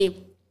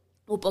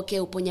upokee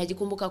uponyaji.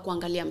 Kumbuka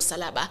kuangalia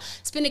msalaba.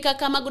 Spinika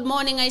kama good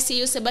morning, I see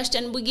you.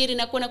 Sebastian Bugiri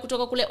na kuona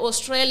kutoka kule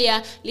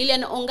Australia.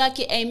 Lilian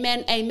Ongaki,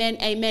 amen, amen,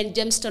 amen.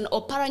 Jameston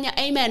Oparanya,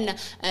 amen.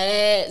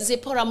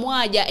 Zipora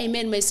Mwaja,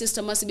 amen. My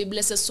sister must be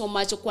blessed so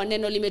much kwa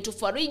neno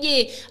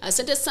limetufariji.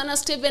 Asante sana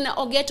Steven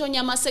Ogeto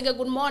Nyamasega,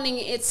 good morning,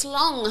 it's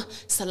long.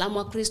 Salamu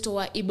wa Kristo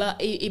wa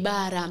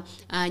Ibara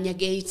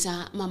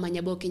Nyageita, mama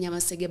Nyaboke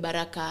Nyamasege,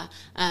 baraka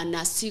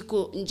na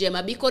siku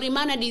njema.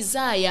 Bikorimana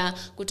Desire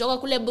kutoka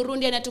kule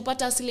Burundi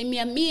anatupata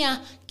 100%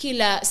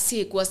 kila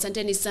siku.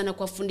 Asanteni sana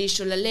kwa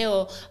fundisho la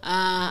leo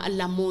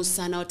la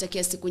Musa, na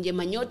watakia siku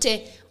njema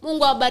nyote.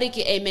 Mungu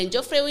awabariki, amen.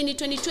 Geoffrey Winnie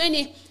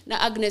 2020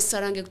 na Agnes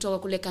Sarange kutoka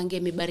kule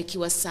Kangemi,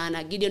 barikiwa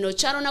sana. Gideon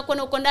Ocharo na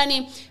kuona uko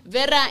ndani.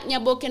 Vera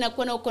Nyaboke na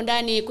kuona uko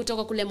ndani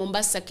kutoka kule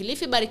Mombasa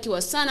Kilifi,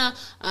 barikiwa sana.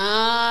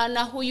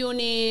 Na huyu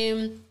ni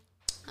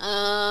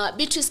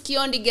Beatrice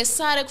Kiondi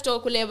Gesare kutoka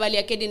kule Valley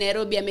Arcade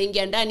Nairobi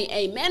ameingia ndani,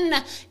 amen.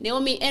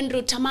 Naomi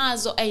Andrew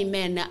Tamazo,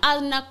 amen.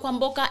 Alna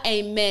Kwamboka,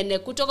 amen.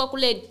 Kutoka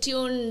kule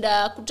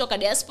Tiunda, kutoka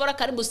diaspora,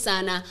 karibu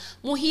sana.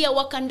 Muhia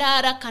wa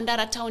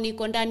Kandara Town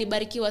iko ndani,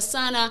 barikiwa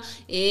sana.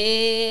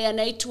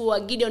 Anaitwa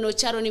Gideon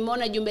Ocharo,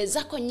 nimeona jumbe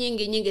zako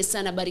nyingi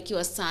sana,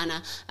 barikiwa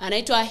sana.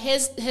 Anaitwa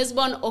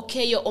Hesbon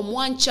Okeyo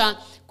Omwancha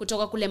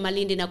kutoka kule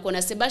Malindi na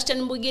kuona.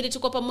 Sebastian Mbugiri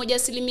tuko pamoja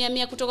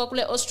 100% kutoka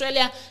kule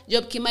Australia.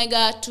 Job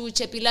Kimaiga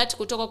Tuchepilat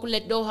kutoka kule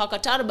Doha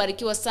Qatar,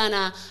 barikiwa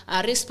sana.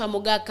 Rispa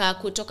Mugaka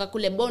kutoka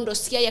kule Bondo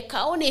Siaya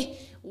Kaoni,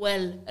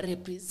 well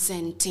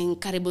representing,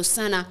 karibu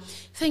sana.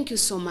 Thank you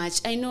so much.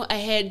 I know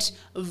I had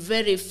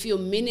very few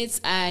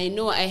minutes, I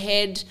know I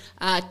had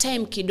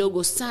time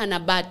kidogo sana,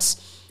 but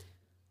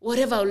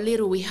whatever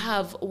little we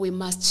have we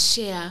must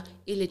share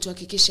ili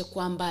tuhakikishe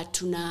kwamba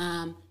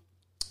tuna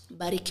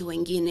bariki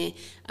wengine.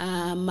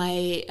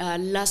 My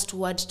last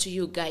word to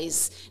you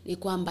guys ni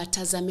kwamba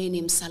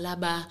tazameni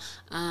msalaba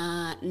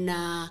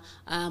na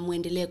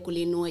muendelee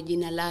kulinua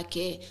jina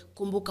lake.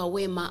 Kumbuka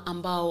wema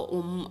ambao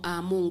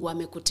Mungu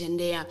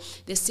amekutendea.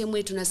 The same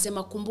way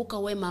tunasema kumbuka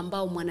wema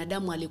ambao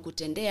mwanadamu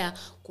alikutendea,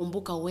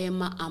 kumbuka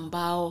wema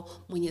ambao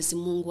Mwenyezi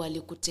Mungu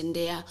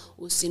alikutendea.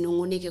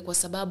 Usinungunike kwa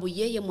sababu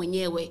yeye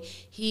mwenyewe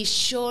he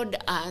showed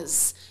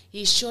us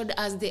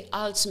the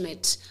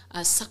ultimate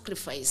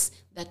sacrifice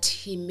that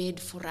he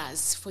made for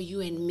us, for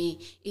you and me,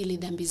 ili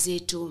dhambi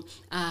zetu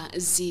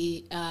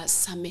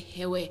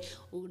samehewe.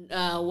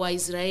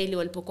 Waisraeli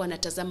walipokuwa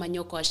wanatazama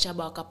nyoka wa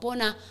shaba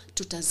wakapona,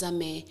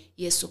 tutazame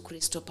Yesu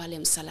Kristo pale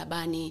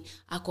msalabani.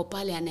 Ako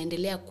pale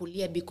anaendelea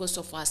kulia because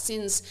of our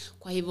sins.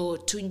 Kwa hivyo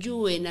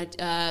tujue na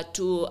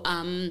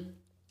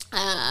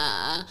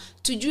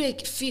tujue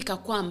fika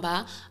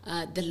kwamba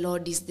the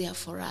Lord is there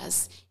for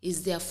us,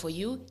 is there for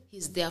you,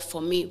 is there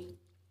for me.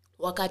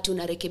 Wakati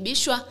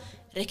unarekebishwa,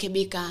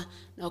 rekebika,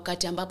 na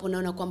wakati ambapo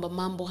unaona kwamba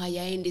mambo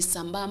hayaendi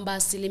sambamba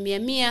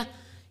 100%,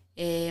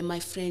 my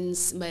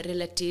friends, my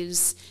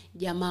relatives,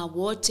 jamaa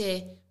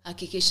wote,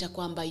 hakikisha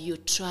kwamba you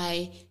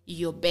try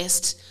your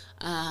best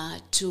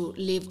to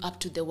live up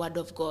to the word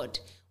of God.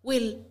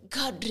 Will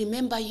God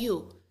remember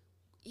you?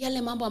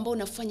 Yale mambo ambayo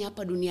unafanya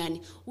hapa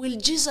duniani, will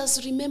Jesus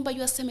remember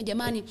you? Aseme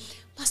jamani,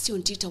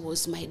 Pastor Tita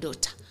was my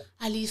daughter,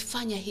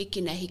 alifanya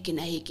hiki na hiki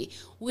na hiki.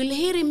 Will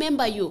he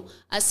remember you?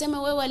 Aseme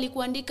wewe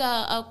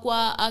alikuandika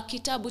kwa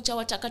kitabu cha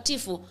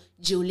watakatifu.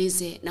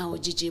 Jiulize na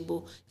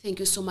ujijibu. Thank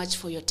you so much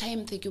for your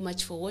time. Thank you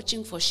much for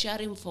watching, for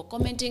sharing, for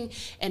commenting,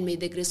 and may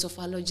the grace of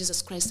our Lord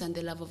Jesus Christ and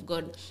the love of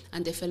God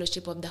and the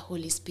fellowship of the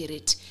Holy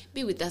Spirit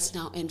be with us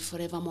now and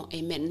forevermore,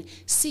 amen.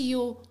 See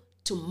you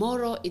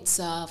tomorrow. It's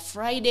a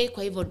Friday,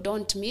 kwa hivyo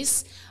don't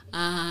miss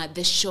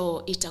the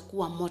show,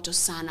 itakuwa moto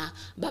sana.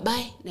 Bye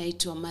bye.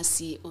 Naitwa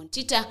Masi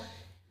Ontita.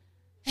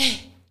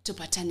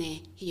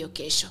 Tupatane hiyo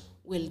kesho.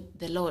 Will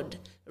the Lord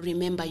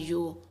remember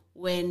you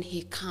when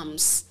he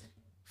comes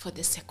for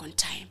the second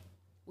time?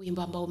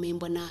 Wimbo ambao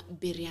umeimbwa na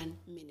Birian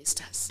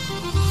Ministers.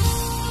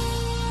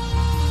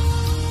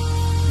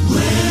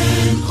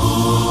 When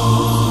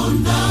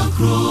on the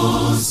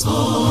cross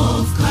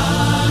of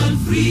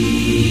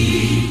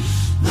Calvary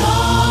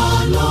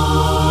the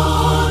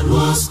Lord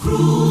was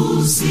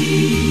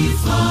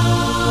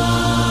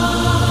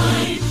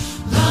crucified,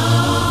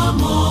 the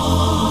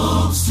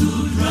mob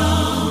stood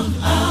round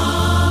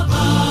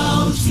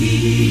about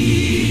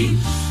him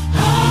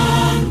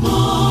and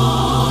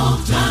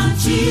mocked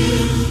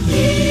until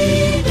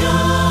he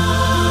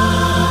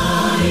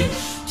died.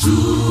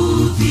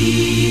 2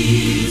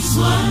 thieves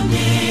were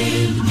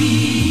nailed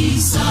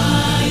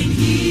beside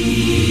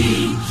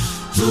him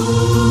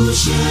to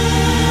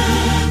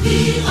share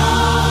the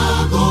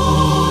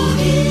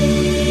agony,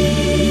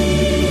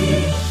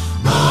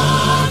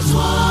 but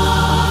one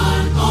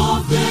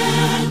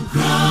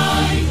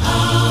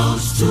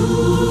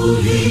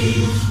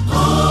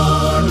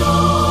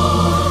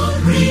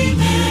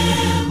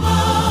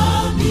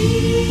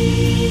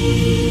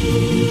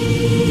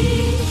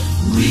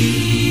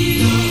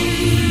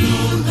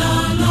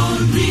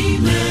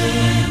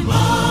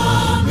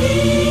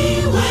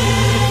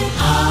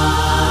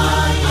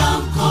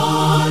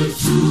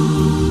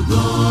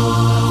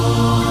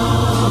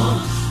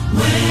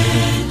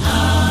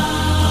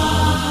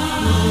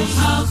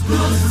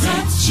crossed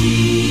that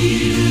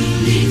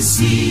chilling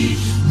sea,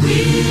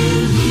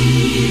 will He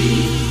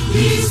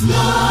His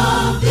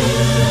love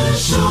there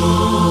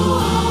show?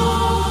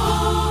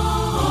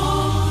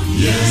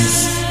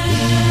 Yes,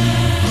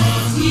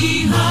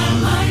 He had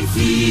my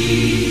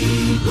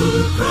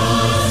feeble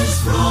Christ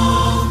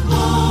from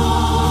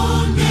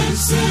bondage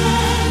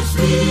set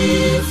me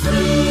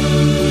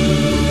free.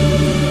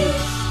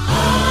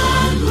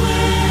 And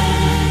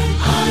when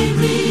I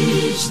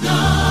reach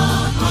the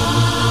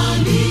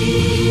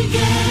valley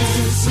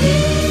gates, He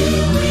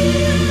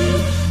will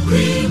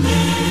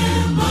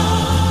remember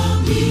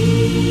me.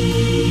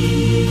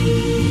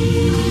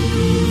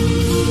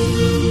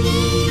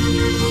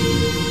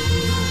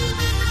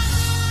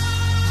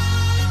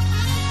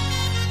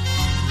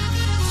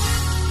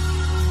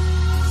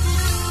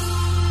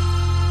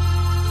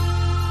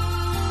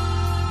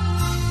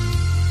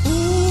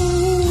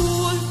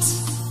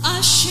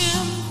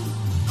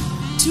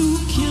 To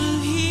kill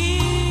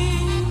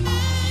him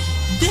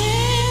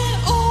there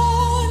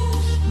on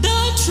the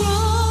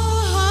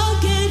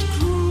rugged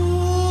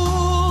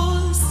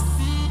cross,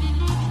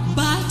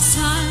 but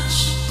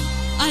such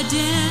a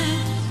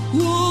death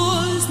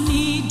was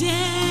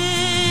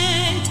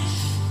needed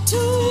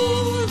to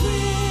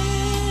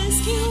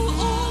rescue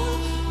all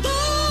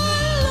the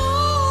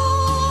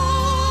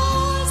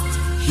lost.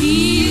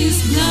 His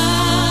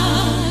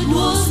blood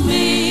was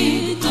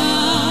made a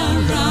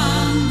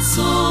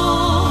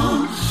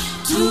ransom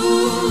to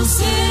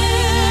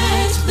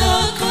set the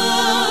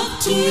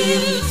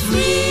captive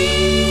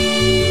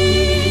free.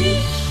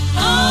 I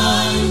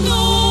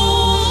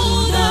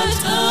know that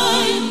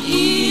I'm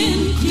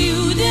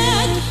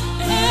included,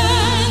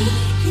 and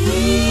He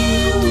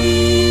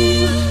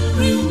will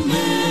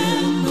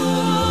remember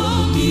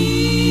me.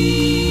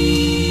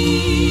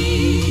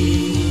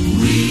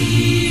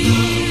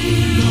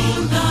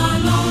 Will the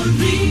Lord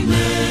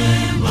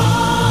remember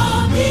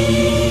me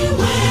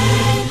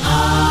when I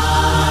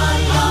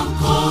am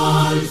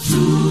called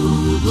to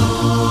go?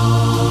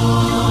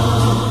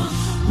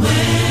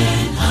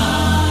 When I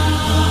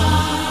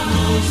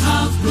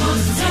have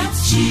crossed that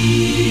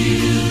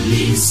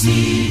chilling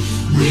sea,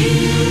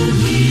 will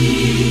He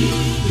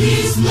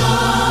His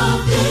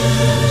love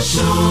there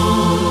show?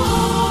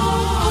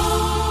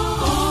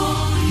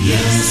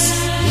 Yes,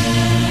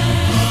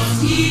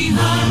 He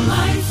had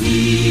my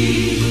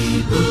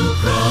feeble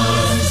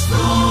Christ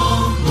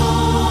from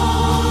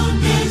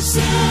bondage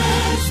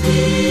set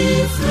me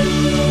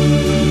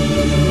free.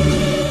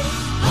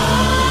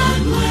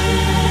 And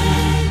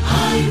when I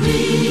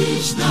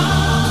reach the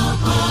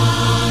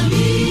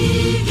valley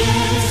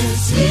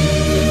gates, He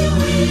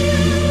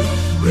will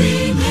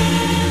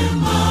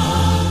remember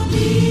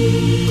me.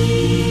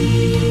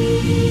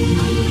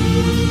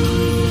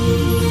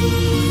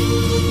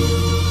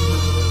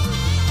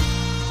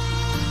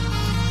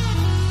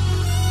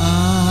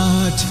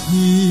 At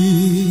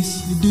His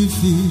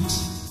defeat,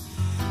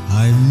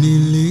 I'm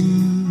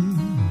kneeling.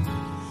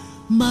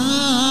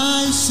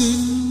 My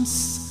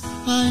sins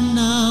I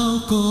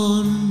now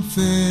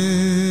confess.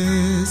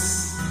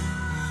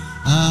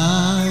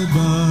 I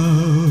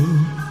bow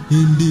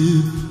in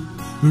deep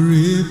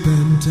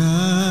repentance.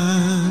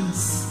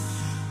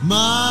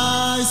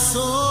 My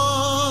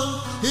soul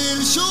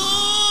He'll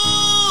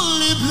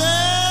surely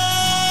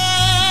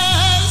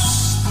bless.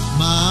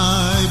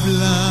 My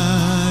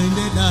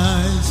blinded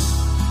eyes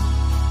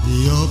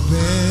He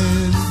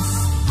opens,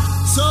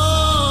 so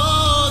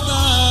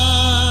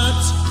that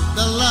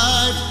the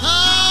light I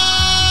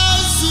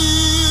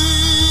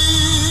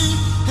see.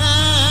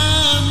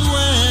 And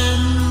when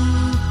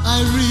I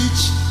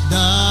reach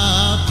the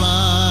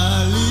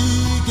valley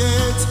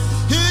gates,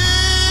 He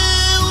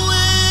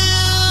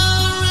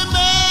will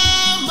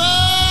remember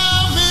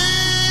me.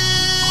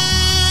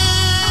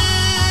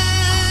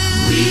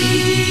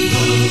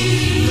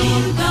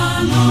 Will the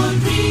Lord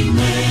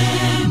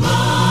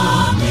remember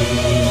me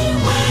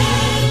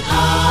when I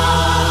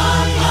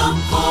am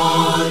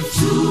called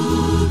to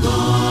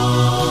go?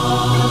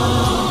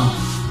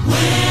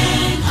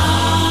 When I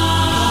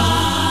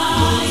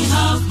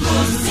have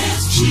crossed that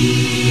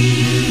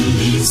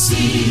chilling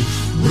sea,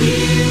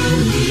 will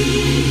He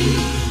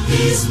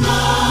His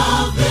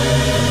love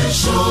there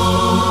show?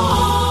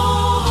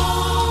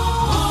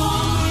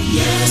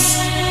 Yes,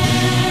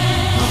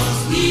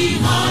 He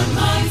had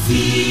my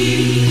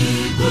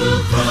feeble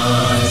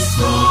Christ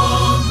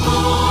from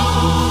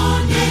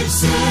bondage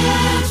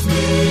set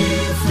me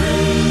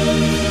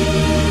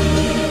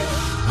free.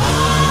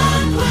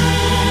 And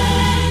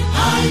when I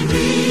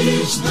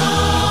reach the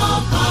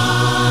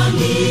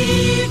valley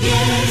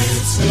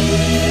gates, He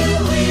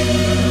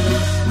will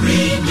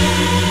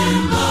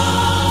remember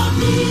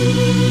me.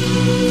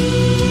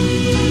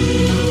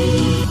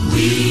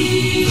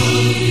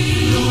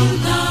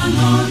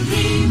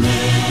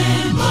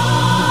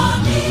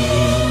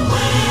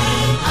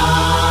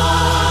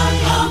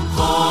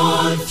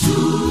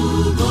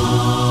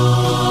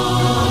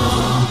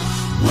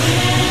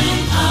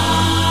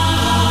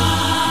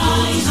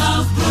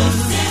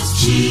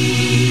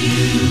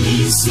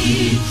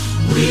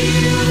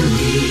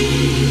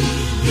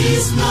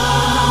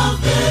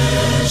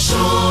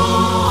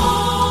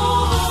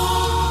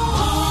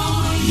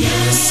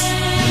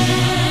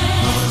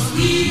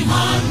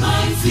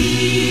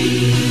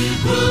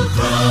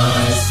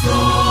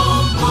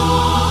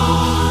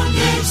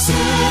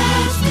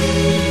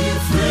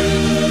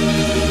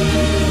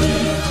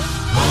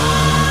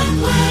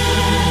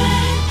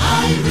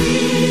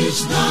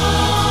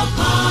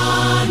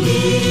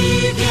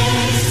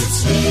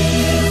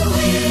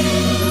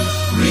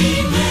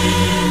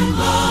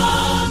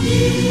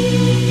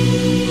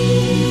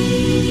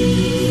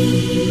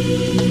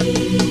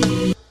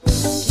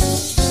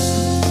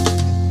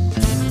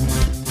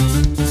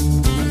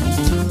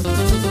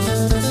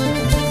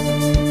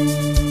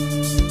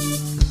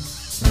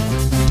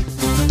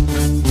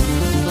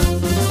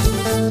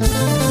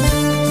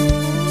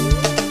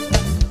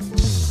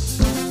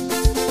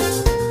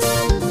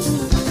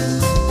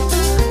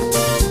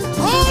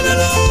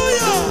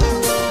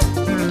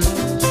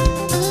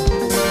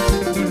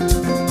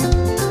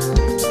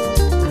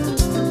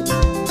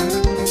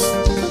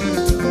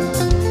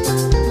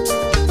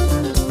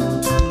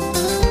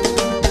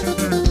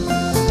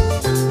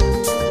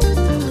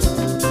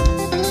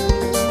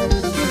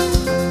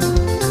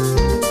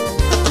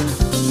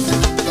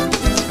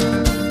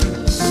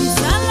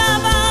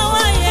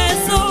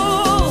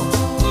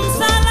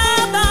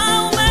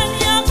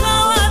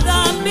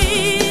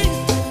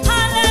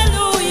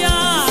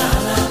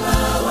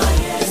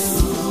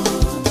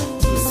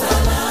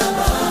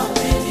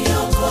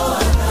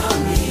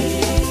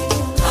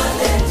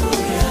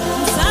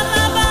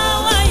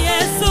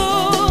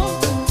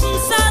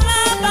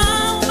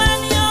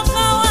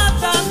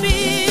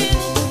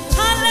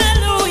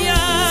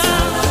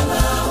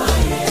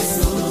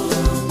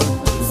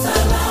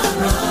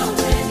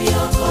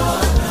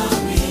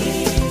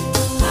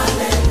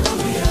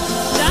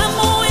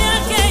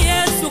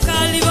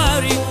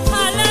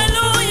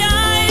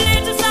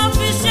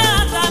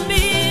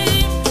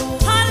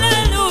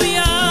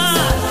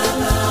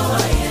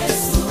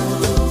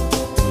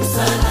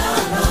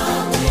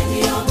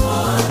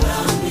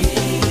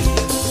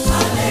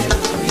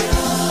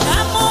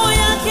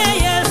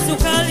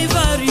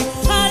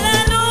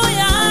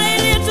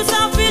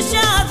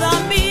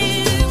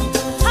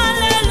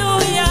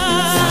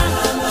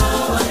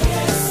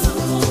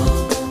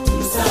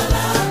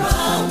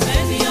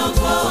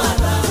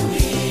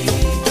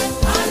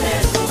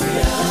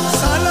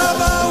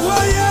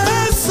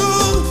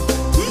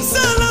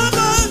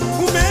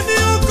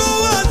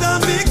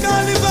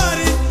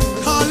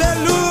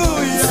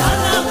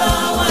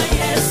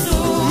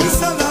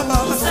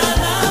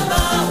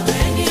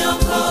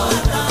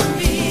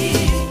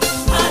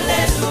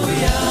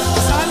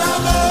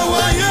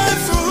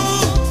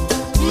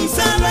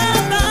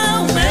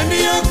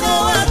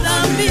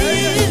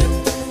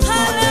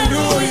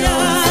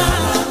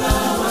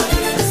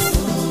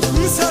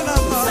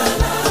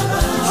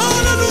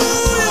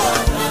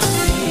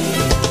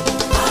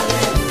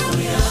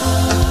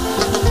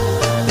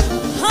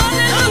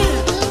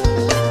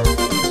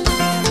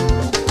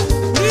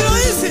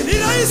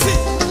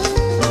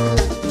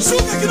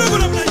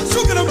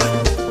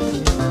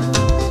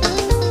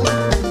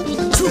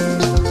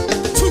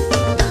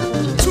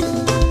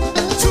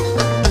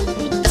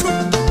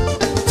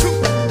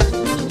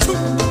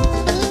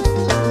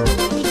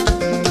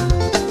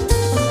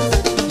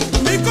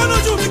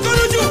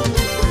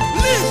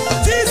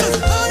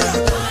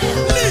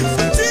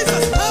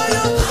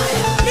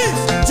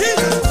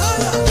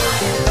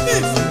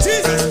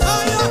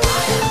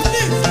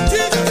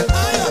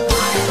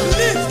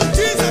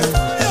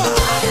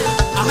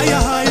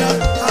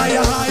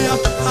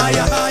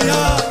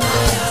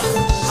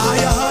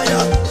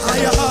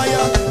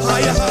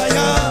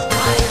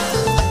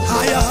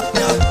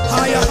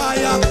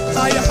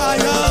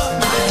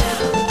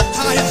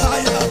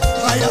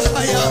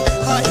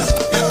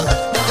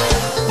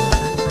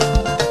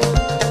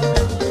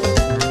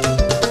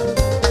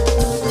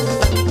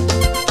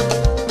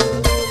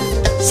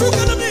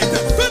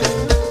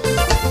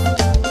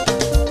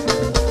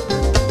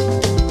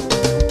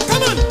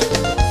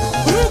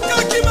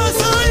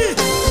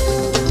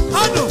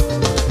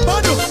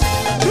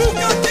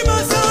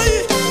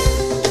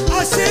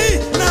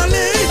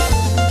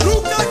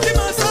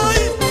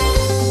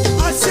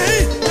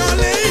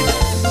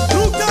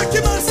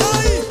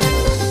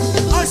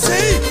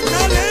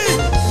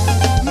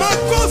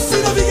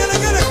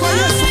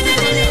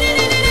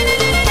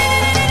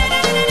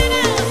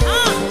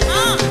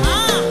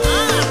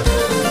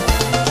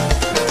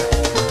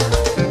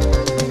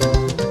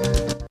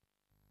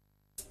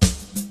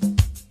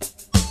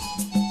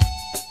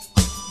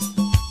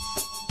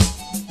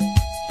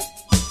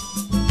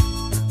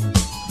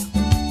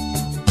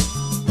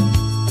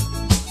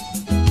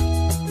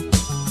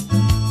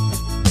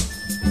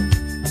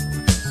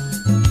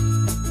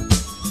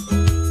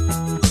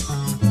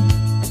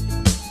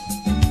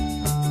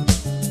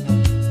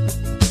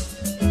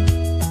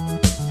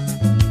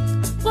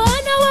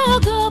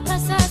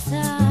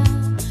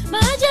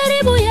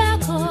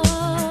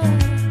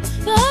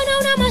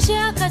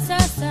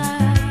 sasa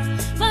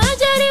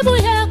majaribu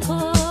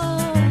yako?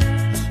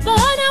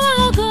 Mbona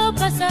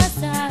waogopa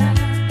sasa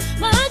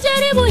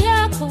majaribu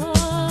yako?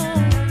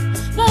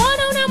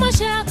 Mbona una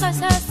mashaka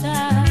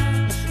sasa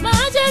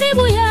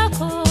majaribu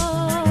yako?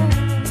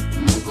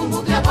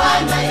 Mkumbuke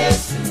Bwana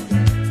Yesu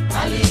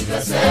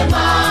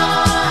alivyosema,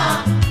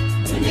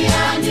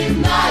 duniani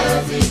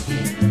mnayo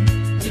dhiki,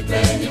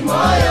 jipeni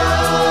moyo.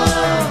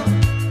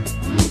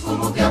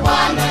 Mkumbuke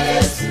Bwana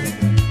Yesu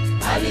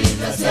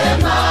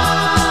alivyosema,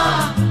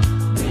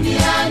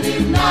 duniani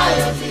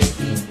mnayo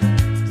dhiki,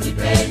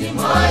 jipeni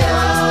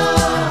moyo.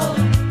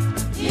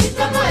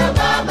 Jipe moyo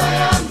baba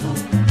yangu,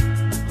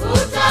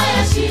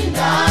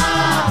 utayashinda.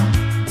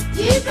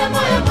 Jipe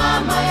moyo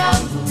mama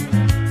yangu,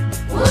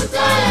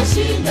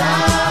 utayashinda.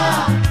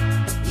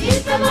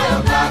 Jipe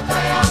moyo kaka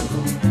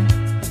yangu,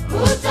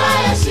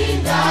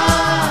 utayashinda.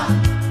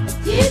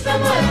 Jipe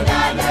moyo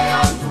dada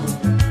yangu,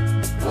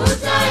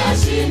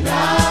 utayashinda.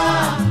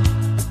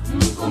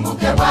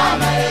 Mkumbuke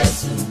Bwana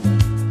Yesu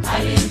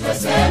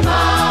alivyosema,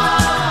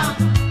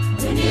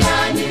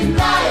 duniani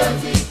mnayo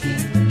dhiki,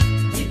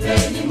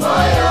 jipeni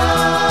moyo.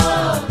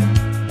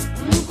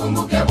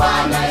 Mkumbuke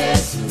Bwana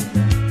Yesu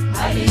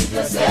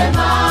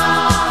alivyosema,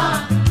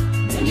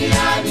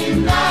 duniani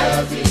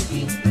mnayo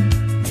dhiki,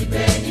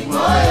 jipeni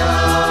moyo.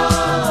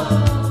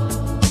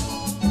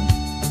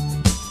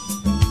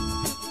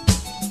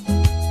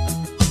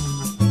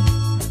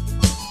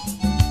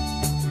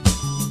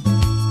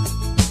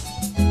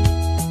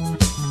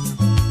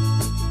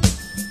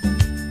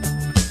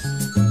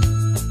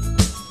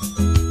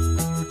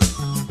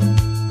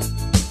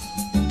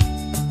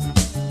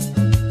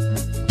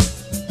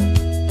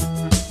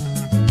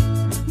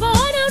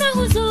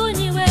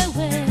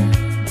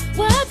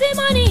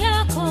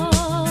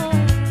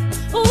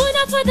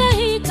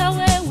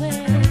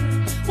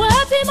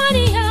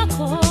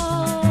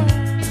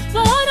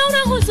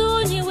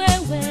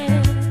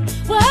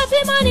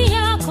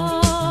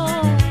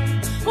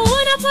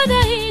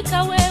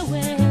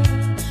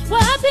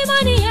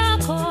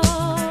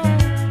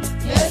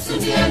 Yesu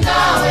ndiye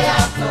ngao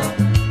yako,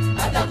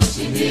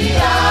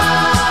 atakushindia.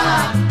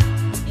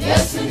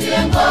 Yesu ndiye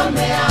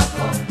ngome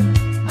yako,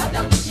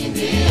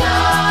 atakushindia.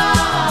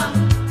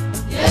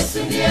 Yesu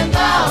ndiye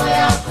ngao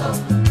yako,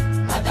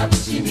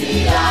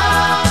 atakushindia.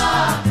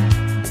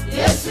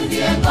 Yesu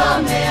ndiye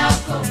ngome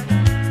yako,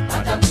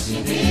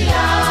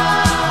 atakushindia.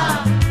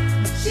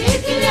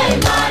 Shikilia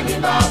imani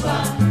baba,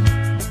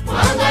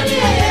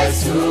 mwangalie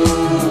Yesu.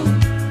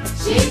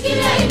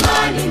 Shikilia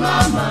imani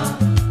mama,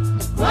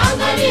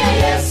 mwangalie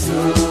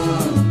Yesu.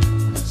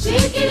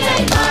 Shikilia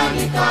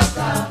imani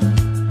kaka,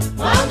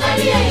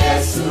 mwangalie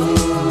Yesu.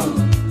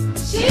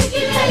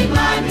 Shikilia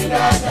imani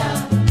dada,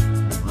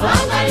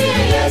 mwangalie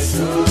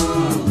Yesu.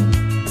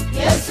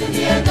 Yesu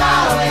ndiye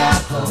ngao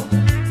yako,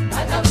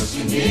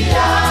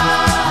 atakushindia.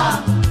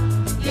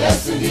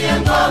 Yesu ndiye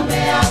ngome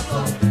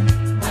yako,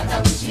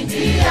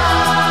 atakushindia.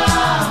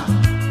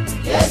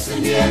 Yesu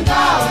ndiye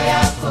ngao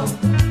yako,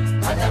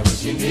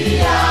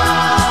 atakushindia.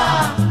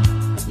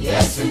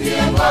 Yesu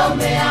ndiye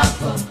ngome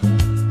yako,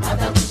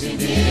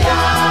 atakushindia.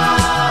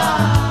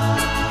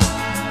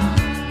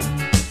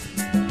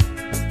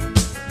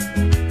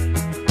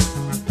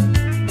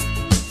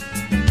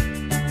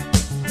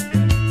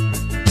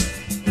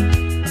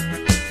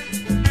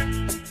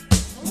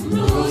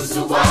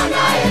 Mruhusu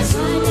Bwana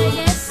Yesu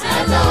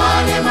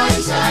atawale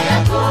maisha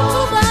yako.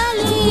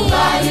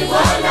 Kubali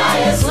Bwana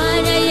Yesu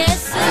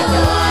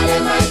atawale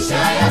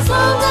maisha yako.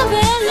 Songa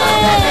mbele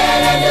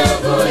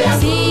ndugu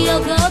yangu,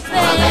 usiogope.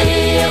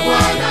 Angalie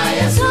Bwana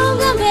Yesu,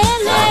 songa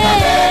mbele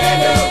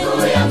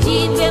ndugu yangu,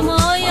 jipe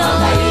moyo.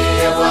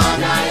 Angalie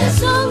Bwana Yesu,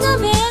 songa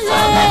mbele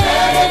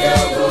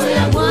ndugu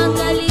yangu,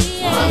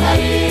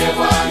 angalie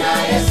Bwana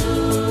Yesu.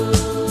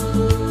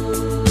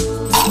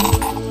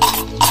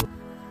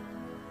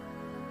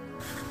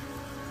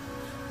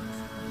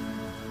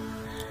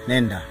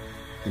 Nenda,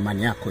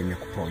 imani yako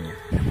imekuponya.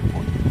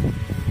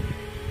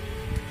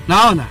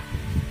 Naona.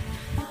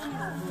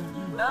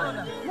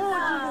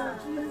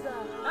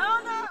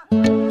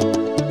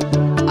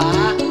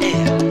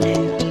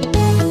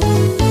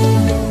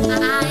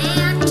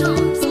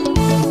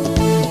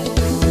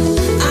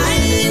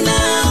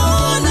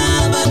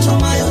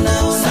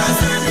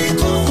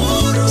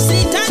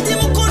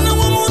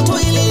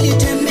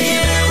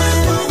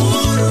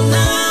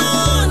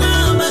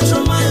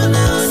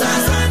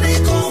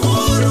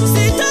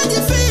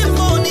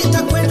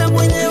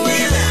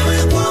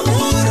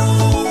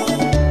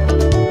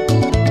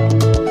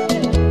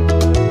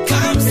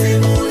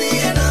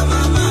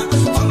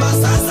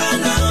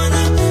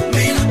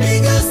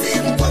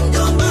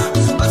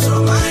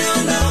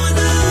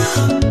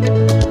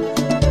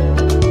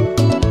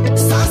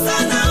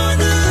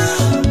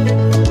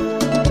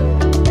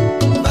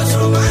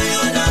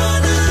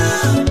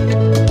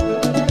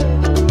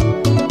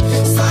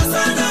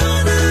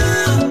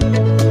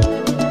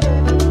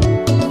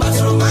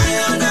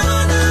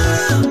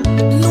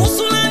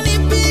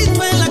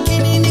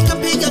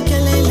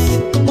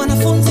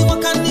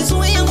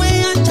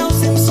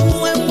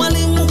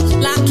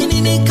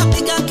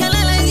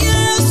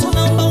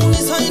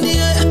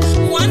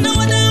 unisaidie. Mwana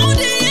wa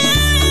Daudi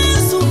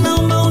Yesu,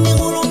 naomba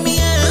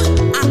unihurumie.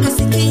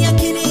 Akasikia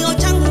kilio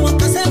changu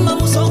akasema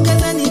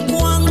msongezeni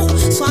kwangu.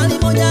 Swali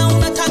moja,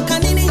 unataka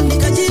nini?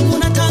 Nikajibu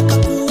nataka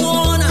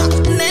kuona.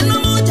 Neno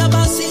moja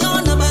basi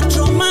ona,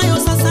 Bartimayo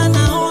sasa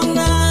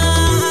naona.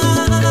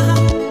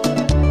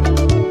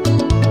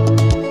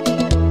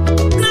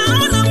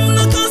 Naona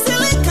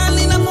mnakasirika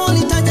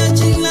ninapolitaja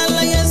jina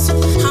la Yesu.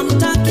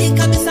 Hamtaki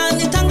kabisa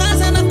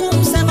nitangaze na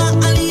kumsema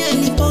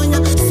aliyeniponya.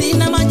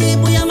 Sina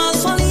majibu ya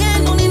maswali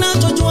yenu,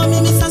 ninachojua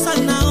mimi sasa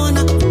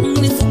naona.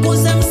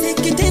 Mnifukuze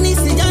msikitini,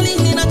 sijali,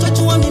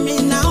 ninachojua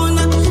mimi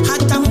naona.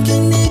 Hata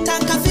mkiniita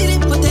kafiri,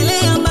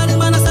 potelea mbali,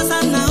 maana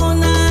sasa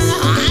naona.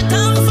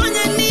 Hata mfanye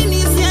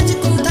nini, siachi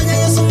kumtaja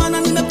Yesu,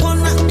 maana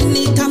nimepona.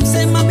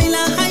 Nitamsema bila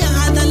haya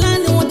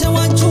hadharani, wote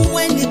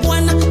wajue ni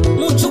Bwana.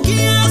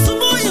 Mchukie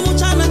asubuhi,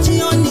 mchana,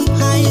 jioni,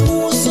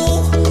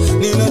 haihusu.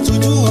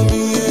 Ninachojua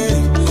mie,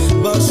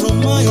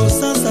 Bartimayo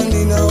sasa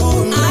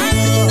ninaona.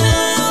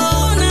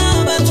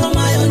 Naona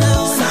Bartimayo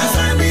naona.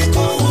 Sasa niko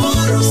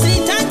huru.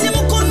 Sihitaji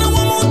mkono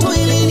wa mtu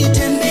ili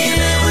nitembee.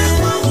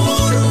 Nimewekwa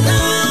huru.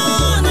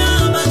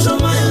 Naona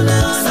Bartimayo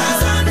naona.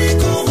 Sasa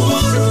niko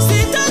huru.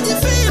 Sihitaji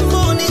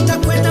fimbo,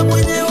 nitakwenda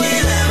mwenyewe.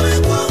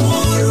 Nimewekwa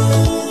huru.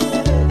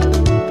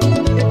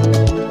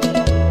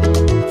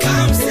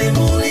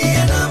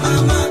 Kamsimulie na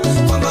mama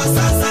kwamba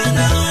sasa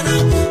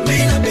naona.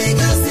 Mimi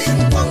napiga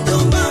simu kwa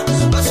mjomba,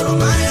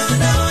 Bartimayo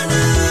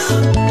naona.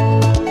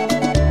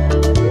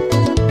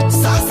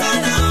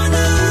 Sasa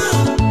naona.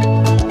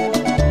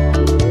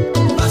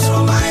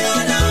 Bartimayo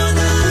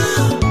naona.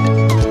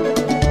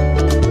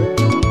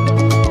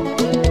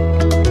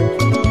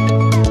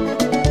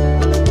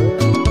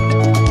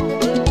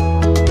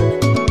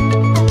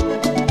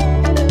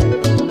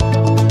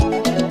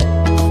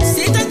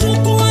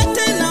 Sitachukua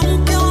tena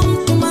mke wa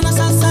mtu, maana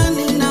sasa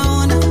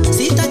ninaona.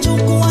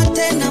 Sitachukua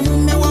tena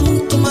mume wa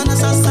mtu, maana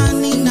sasa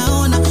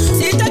ninaona.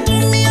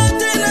 Sitatumia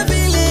tena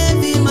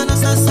vilevi, maana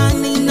sasa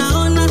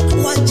ninaona.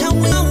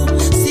 Wachawi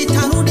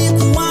sitarudi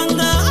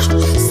kuwanga.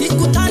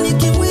 Sikutani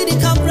kimwili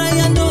kabla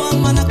ya ndoa,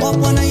 maana kwa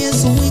Bwana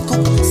Yesu wiko.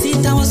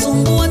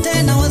 Sitawasumbua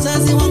tena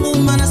wazazi wangu,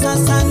 maana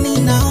sasa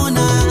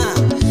ninaona.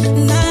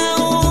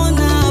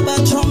 Naona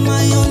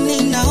Bartimayo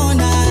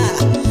ninaona.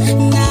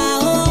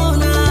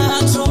 Naona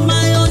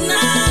Bartimayo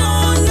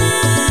naona.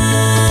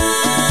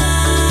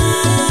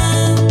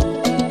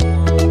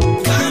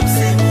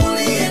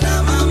 Kamsimulie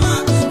na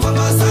mama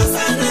kwamba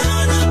sasa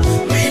naona.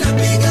 Mimi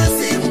napiga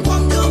simu kwa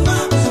mjomba,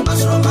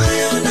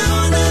 Bartimayo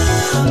naona.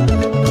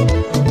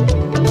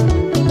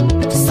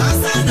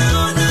 Sasa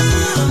naona.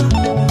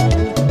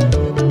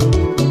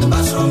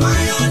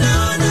 Bartimayo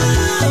naona.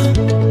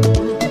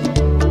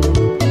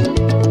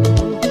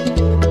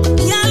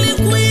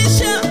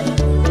 Yalikwisha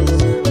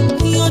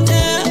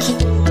yote,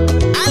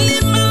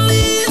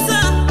 alimaliza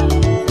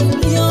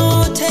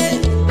yote.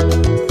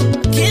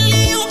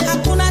 Kilio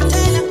hakuna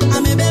tena,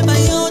 amebeba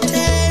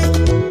yote.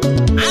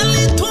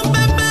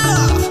 Alitubebea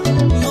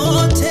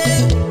yote.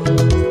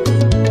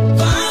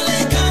 Pale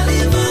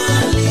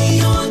Kalvari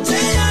yote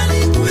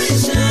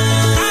yalikwisha.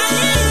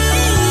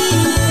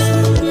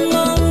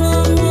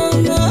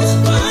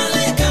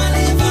 Pale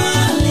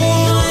Kalvari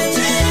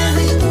yote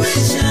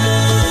yalikwisha.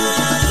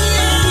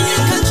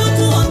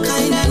 Nikachukua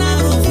kaenda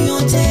navyo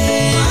vyote.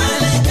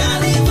 Pale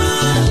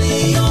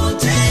Kalvari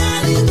yote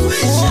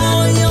yalikwisha.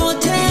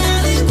 Yote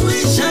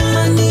yalikwisha.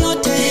 Amani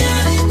yote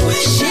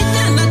yalikwisha.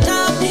 Shida na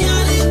taabu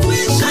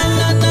yalikwisha.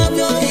 Kaenda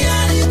navyo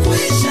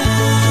yalikwisha.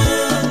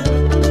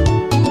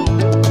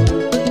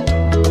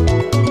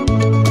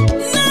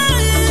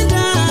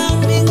 Naenda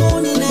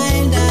mbinguni,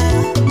 naenda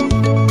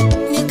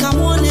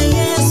nikamwone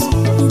Yesu.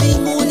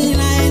 Mbinguni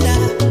naenda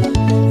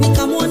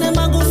nikamwone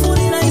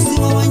Magufuli, rais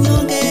wa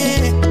wanyonge.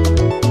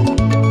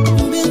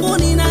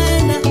 Mbinguni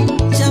naenda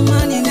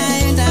jamani,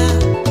 naenda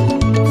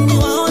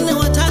niwaone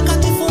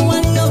watakatifu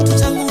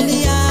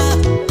waliotutangulia.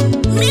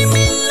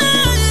 Mimi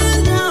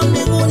naenda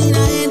mbinguni,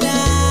 naenda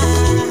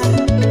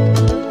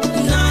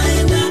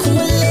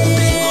kule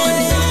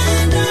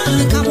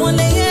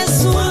nikamwone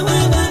Yesu wa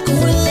Baba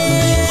kule.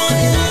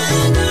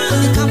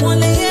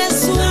 Nikamwone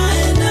Yesu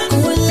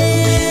kule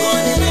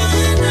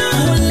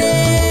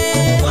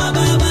kwa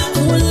Baba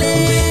kule.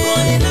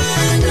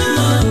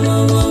 Mama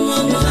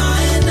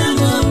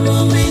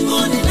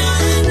mbinguni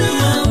naenda.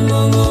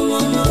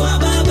 Kwa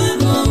Baba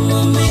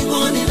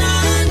mbinguni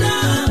naenda.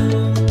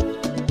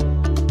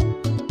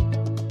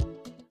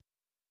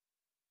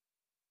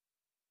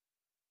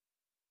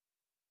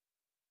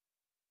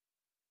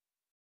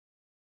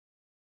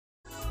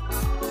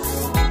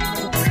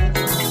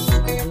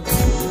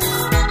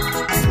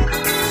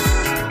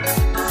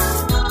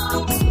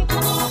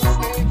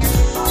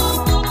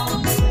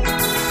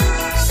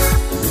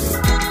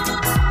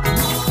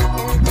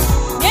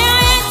 Mioyo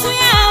yetu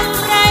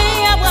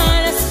yamfurahia Bwana.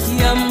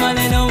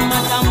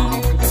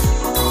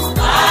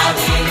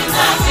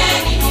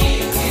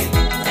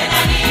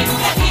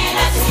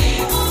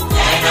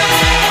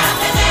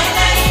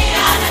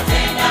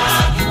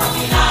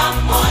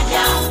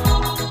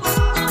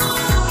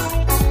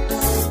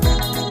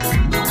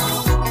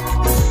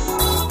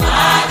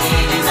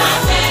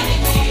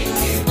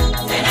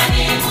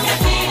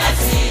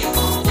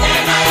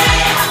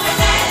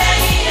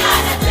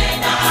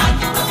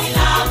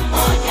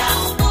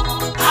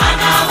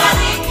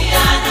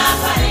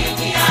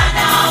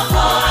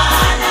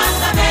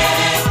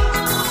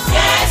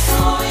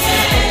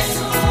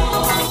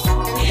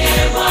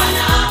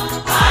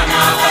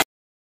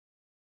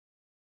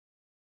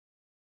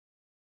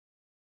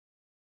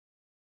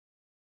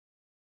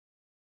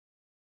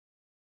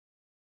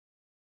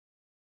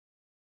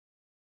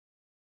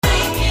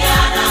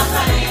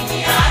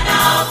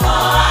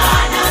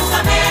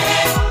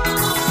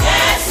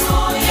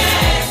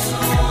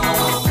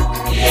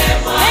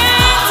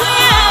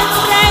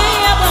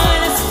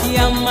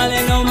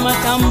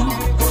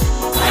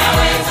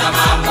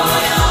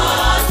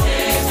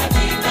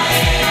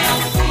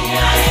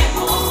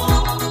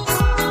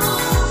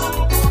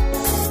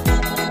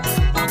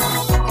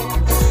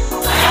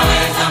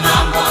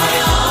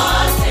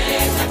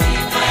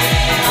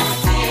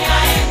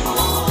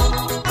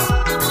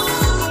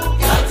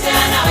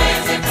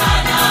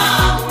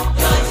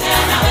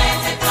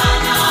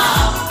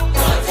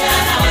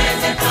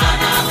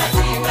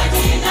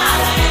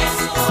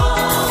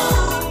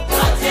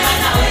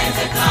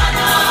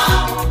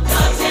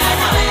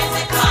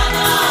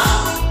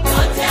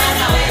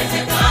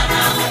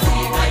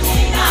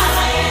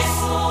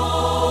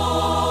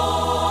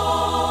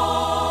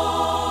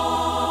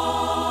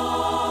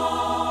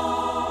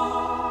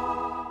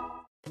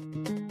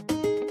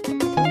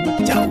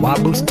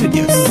 Jawabu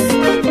Studios.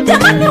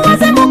 Jamani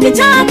wazimu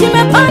kichaa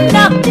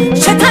kimepanda,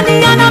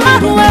 shetani ana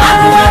marue.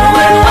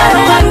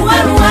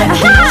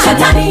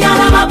 Shetani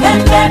ana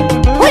mapembe,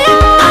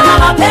 ana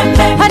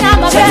mapembe,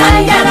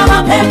 shetani ana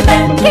mapembe,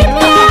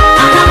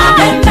 ana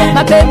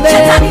mapembe,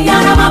 shetani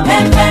ana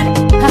mapembe,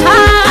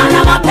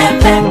 ana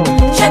mapembe,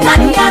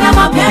 shetani ana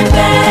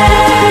mapembe.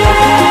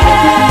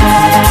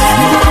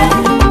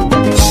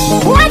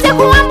 Uache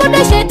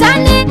kuabudu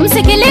shetani,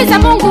 msikilize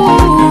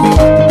Mungu.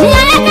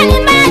 Nia yake ni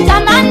mbaya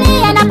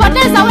jamani,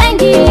 anapoteza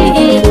wengi.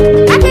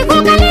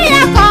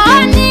 Akikukalia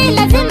kooni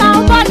lazima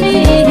upone.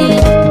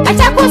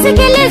 Acha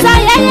kusikiliza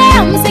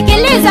yeye,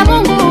 msikilize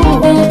Mungu.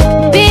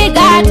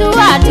 Piga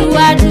hatua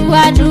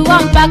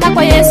mpaka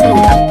kwa Yesu.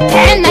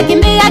 Tena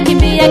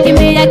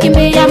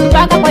kimbia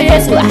mpaka kwa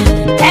Yesu.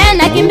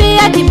 Tena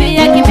kimbia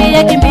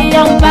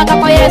mpaka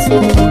kwa Yesu.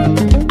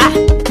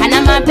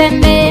 Ana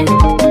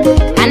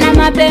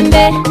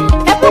mapembe,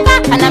 epuka,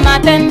 ana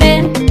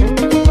mapembe,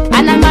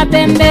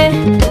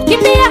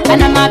 kimbia,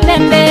 ana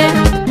mapembe.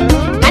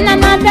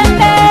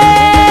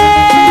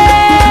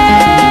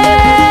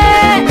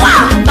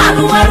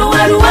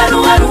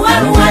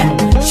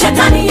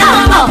 Shetani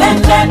ana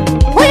mapembe,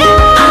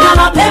 ana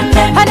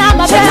mapembe,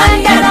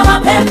 shetani ana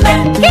mapembe,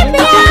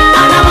 kimbia,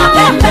 ana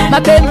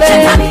mapembe,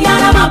 shetani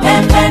ana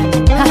mapembe,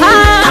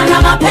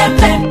 ana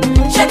mapembe,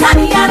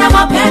 shetani ana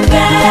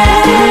mapembe.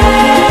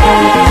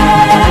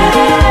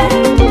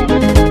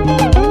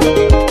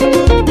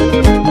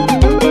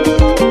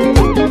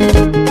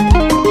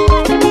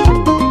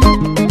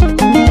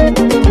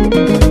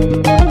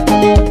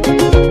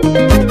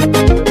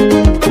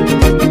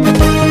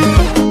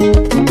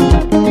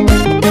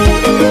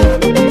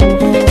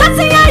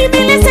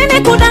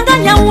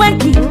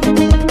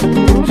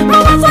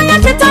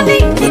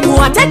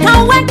 Wateka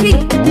wengi,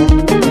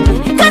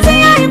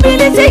 kazi ya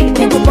ibilisi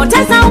ni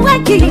kupoteza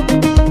wengi.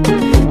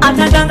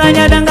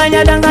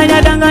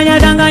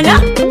 Atadanganya,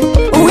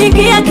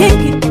 uingie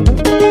kiki.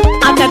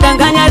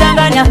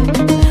 Atadanganya,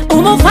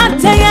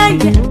 umufate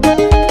yeye.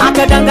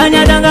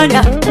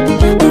 Atadanganya,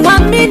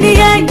 umwamini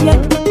yeye.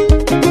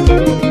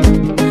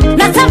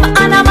 Nasema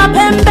ana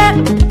mapembe,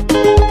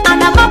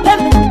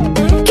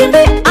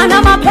 kimbia,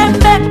 ana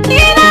mapembe.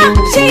 Nina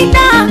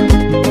shida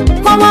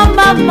kwa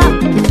mama,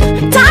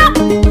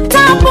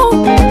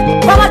 tabu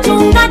kwa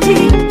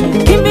wachungaji.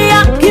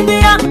 Kimbia,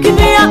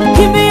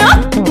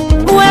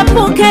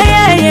 uepuke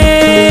yeye.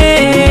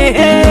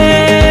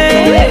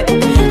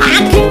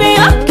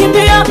 Kimbia,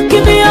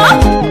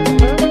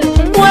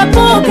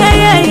 uepuke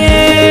yeye.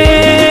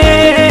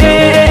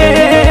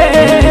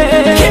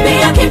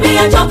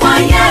 Kimbia njoo kwa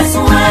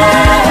Yesu.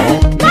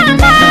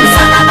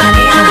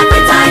 Msalabani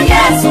anapita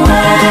Yesu.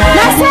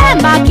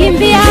 Nasema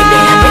kimbia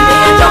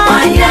njoo kwa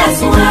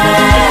Yesu.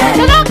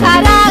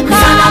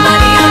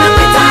 Msalabani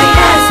anapita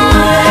Yesu.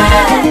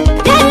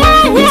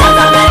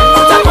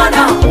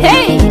 Utapona.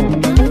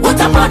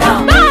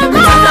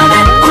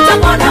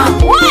 Utapona.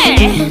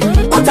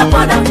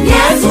 Utapona.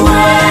 Yesu.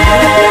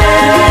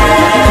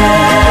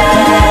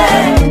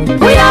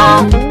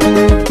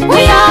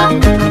 Huyo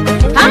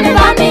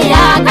amevamia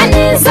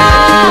kanisa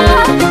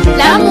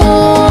la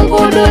Mungu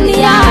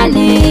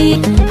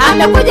duniani.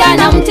 Amekuja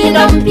na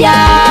mtindo mpya.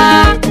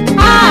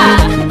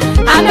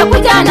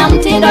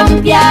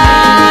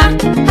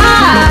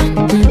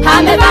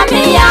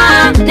 Amevamia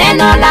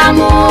neno la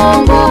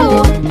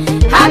Mungu.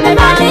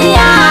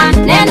 Amevamia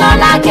neno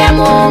lake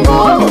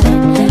Mungu.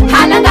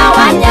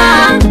 Anagawanya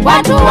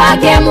watu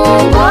wake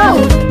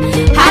Mungu.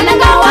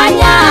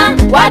 Anagawanya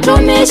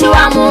watumishi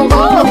wa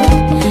Mungu.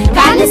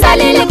 Kanisa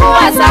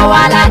lilikuwa sawa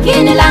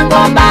lakini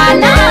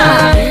langombana.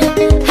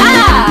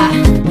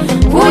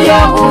 Huyo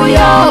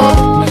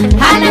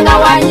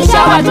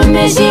anagawanyisha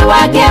watumishi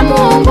wake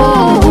Mungu.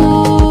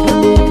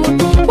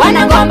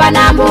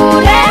 Wanangombana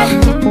bure,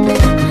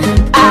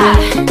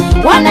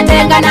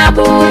 wanatengana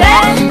bure,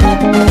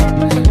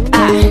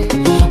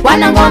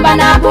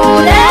 wanangombana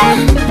bure.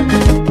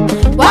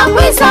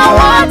 Wakristo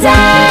wote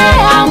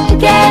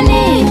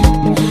amkeni,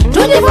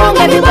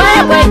 tujifunge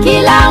vibwebwe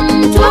kila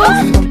mtu.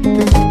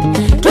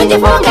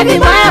 Tujifunge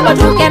vibwebwe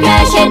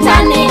tukemee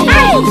shetani.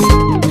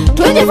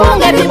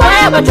 Tujifunge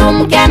vibwebwe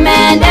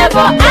tumkemee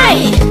ndevo.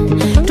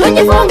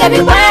 Tujifunge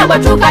vibwebwe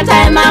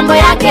tukatae mambo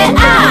yake.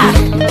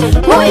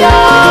 Huyo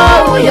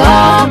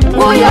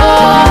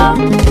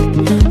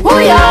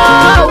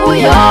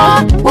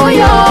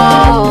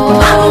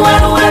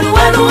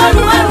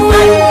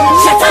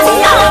Shetani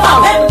ana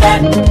mapembe,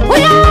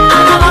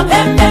 ana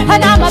mapembe,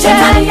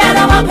 shetani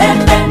ana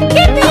mapembe,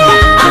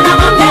 ana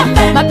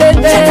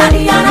mapembe,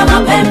 shetani ana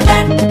mapembe,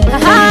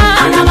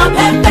 ana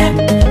mapembe,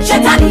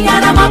 shetani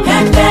ana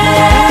mapembe.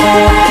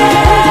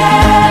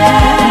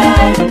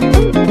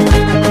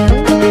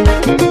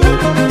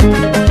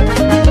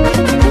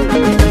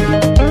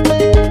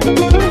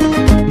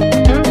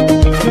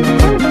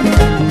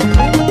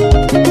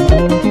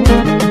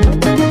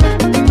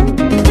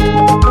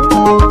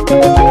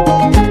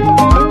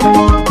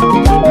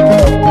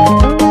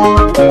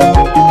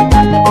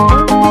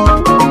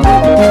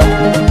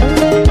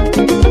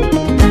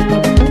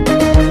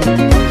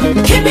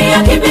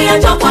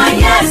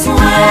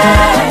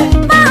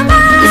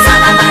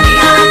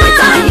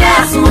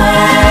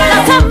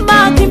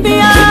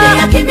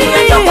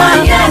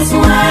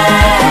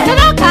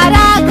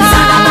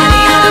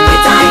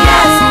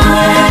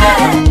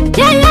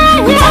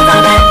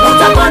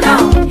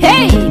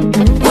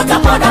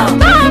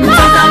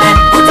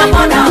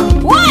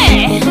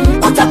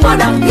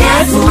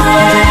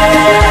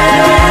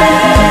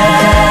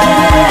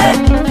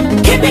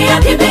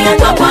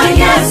 kimbia kwa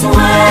Yesu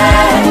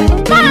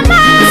Mama,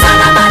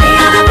 msalabani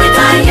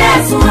anakuita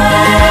Yesu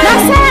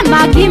nasema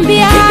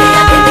kimbia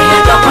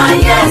kwa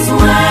Yesu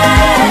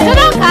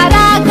toroka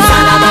haraka,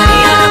 msalabani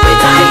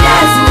anakuita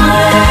Yesu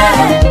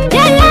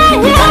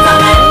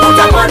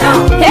utapona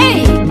hey,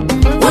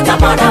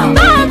 utapona Mama,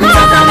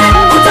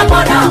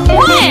 utapona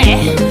we,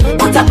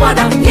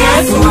 utapona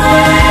Yesu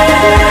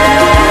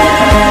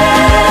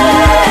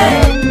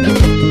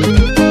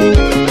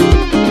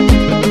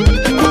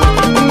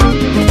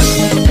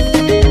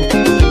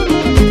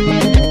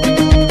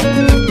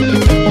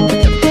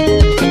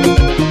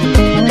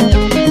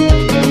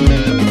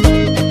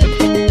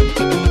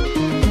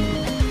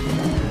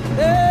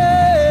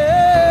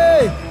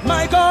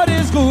My God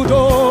is good,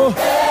 oh.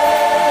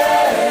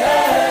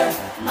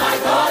 My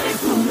God is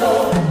good,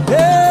 oh.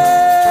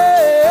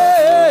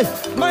 Hey,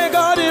 my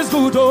God is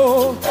good,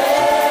 oh.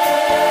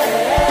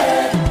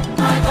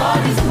 My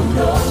God is good,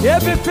 oh.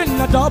 Everything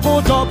a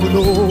double, double,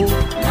 oh.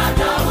 Na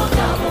double,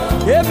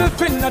 double,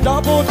 Everything a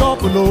double,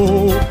 double,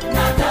 oh.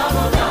 na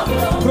double,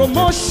 double,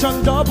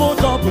 Promotion double,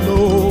 double,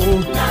 oh.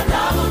 na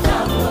double,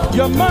 double,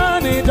 Your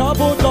money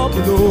double,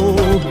 double, oh.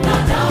 na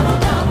double,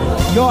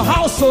 double, Your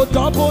household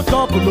double,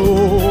 double,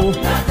 oh.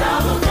 na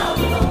double,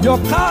 double. Your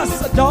cars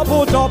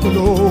double, double,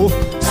 oh.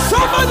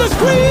 Somebody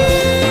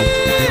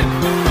scream!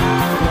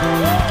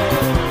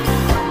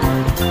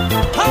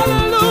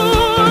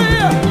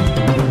 Hallelujah!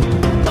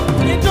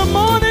 In the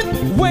morning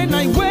when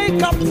I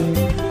wake up,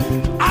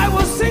 I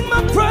will sing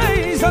my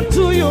praise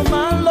unto you,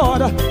 my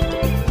Lord.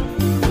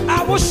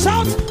 I will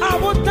shout, I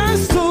will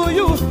dance to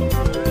you.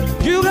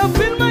 You have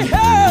been my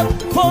help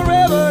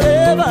forever,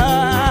 ever.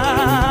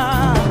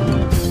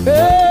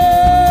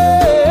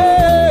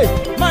 Hey,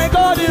 my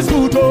God is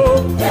good,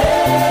 oh.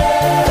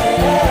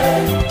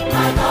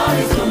 My God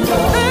is good, oh.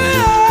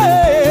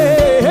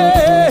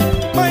 Hey,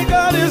 my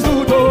God is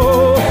good,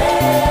 oh.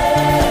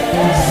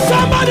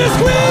 Somebody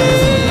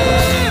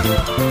scream!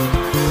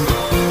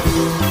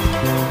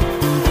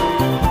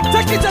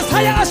 Take it as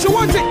higher as you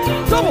want it.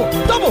 Double,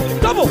 double,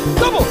 double,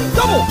 double,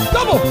 double,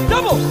 double,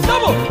 double,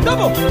 double,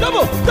 double,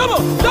 double, double,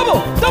 double,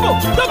 double,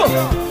 double.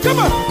 Come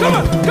on, come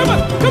on, come on,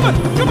 come on,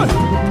 come on.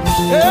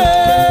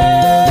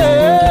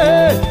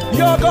 Hey,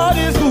 your God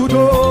is good,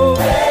 oh.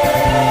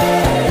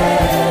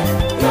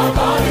 Your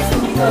God is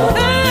good, oh.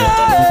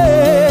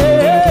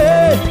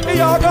 Hey,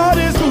 your God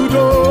is good,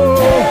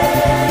 oh.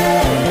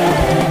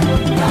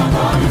 Your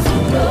God is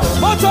good, oh.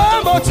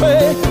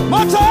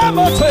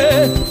 Mote,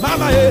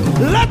 mama,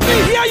 let me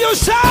hear you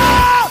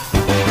shout.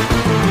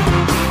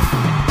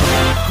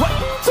 1,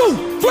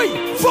 2,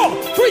 3, 4,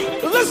 3,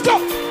 let's go.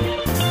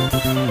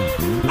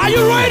 Are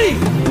you ready?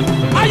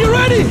 Are you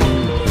ready?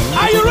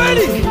 Are you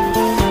ready?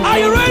 Are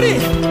you ready?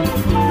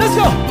 Let's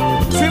go.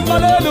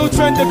 Simbalelu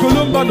twende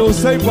kulumba no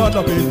say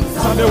banabe.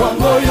 Sambe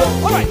wamboyo.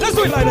 All right, let's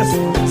do it like this.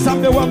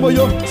 Sambe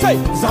wamboyo. Say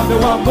sambe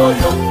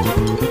wamboyo.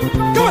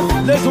 Come on,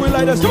 let's do it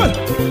like this. Come on.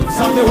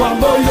 Sambe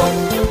wamboyo.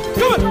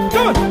 Come on,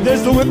 come on.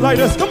 Let's do it like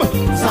this. Come on.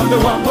 Sambe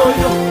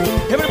wamboyo.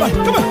 Everybody,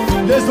 come on.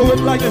 Let's do it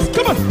like this.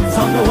 Come on.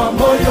 Sambe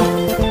wamboyo.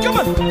 Come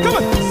on, come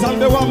on.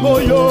 Sambe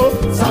wamboyo.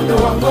 Sambe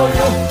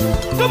wamboyo.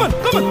 Come on,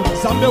 come on.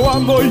 Sambe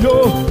wamboyo.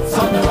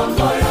 Sambe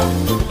wamboyo.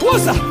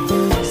 What's that?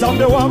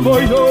 Sambe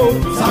wamboyo.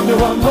 Sambe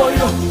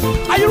wamboyo.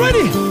 Are you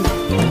ready?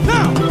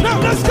 Now,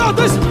 let's go.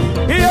 This.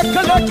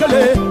 Kale.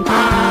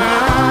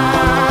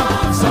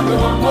 Sambe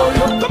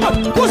wamboyo. Come on.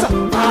 What's that?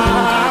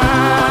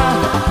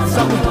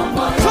 Sambe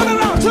wamboyo.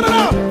 Turn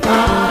around.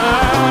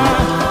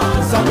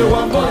 Sambe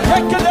wamboyo.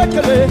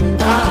 Kale.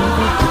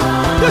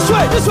 This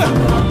way.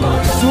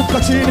 Suka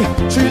chini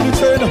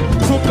tena.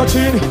 Suka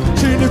chini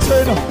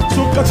tena.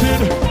 Suka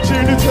chini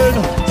tena.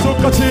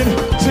 Suka chini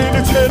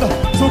tena.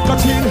 Suka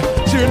chini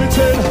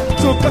tena.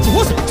 Suka chini.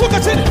 What's it? Suka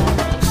chini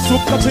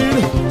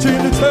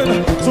tena.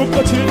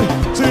 Suka chini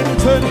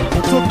tena.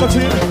 Suka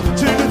chini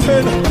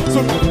tena.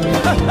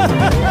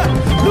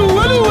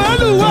 Luwa.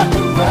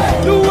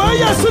 Luwa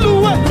yes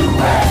luwa.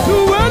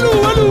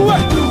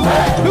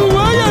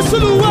 Luwa yes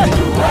luwa.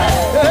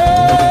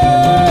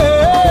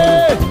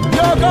 Hey,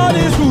 your God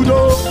is good,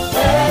 oh.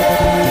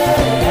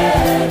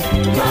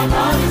 Your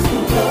God is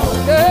good, oh.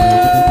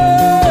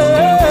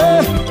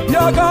 Hey,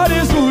 your God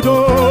is good, oh.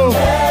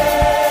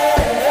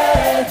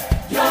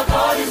 Your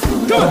God is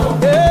good, Good. oh.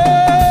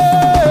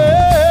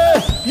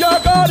 Hey, your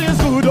God is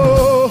good,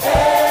 oh.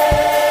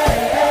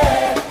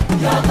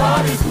 Your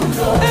God is good,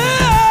 oh.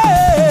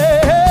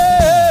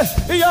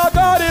 Hey, your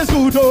God is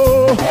good, oh.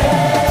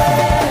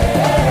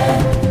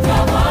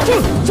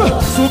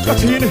 Suka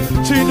chini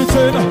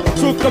tena.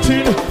 Suka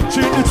chini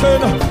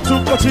tena.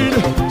 Suka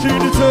chini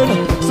tena.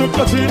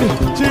 Suka chini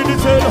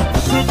tena.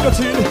 Suka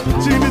chini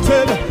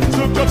tena.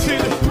 Suka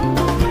chini.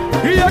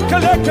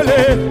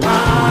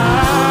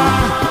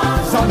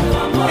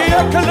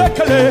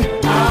 Kale.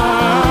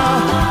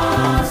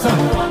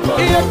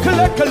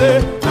 Kale.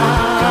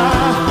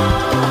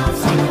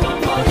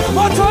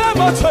 Mote.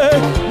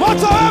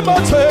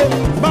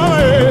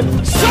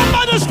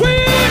 Somebody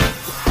scream.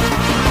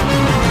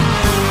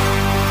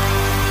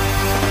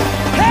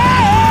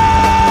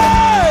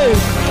 Hey!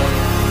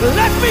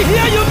 me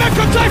hear you make a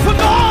joyful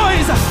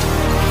noise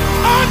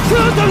unto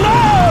the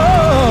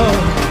Lord.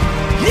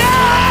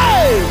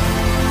 Yeah!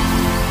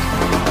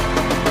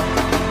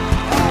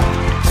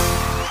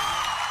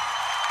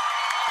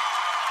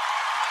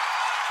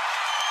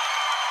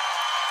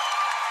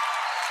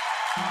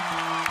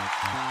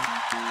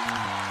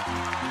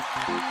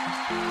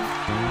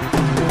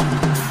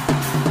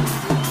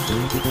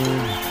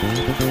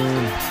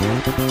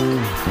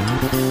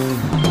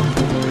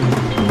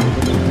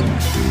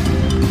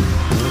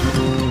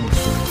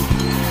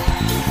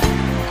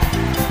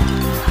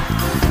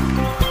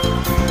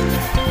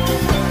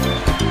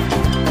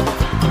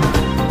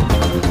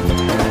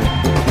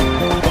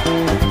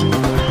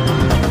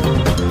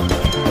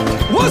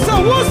 What's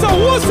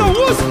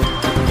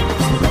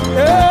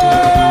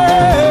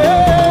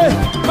hey,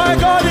 my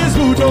God is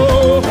good,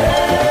 oh.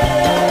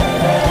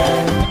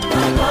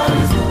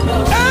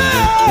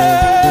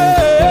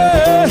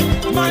 Hey,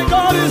 my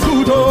God is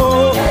good,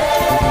 oh.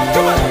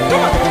 Come on.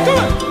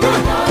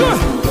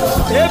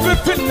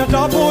 Everything a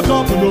double,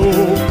 oh.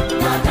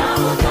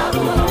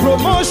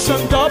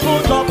 Promotion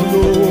double, oh.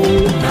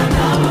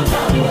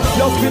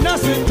 Your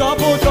finances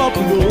double, oh.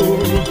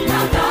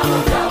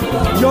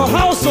 Your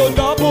household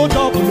double, oh.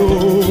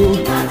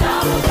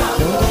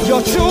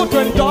 Your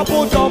children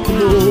double,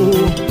 oh.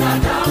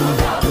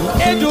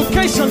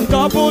 Education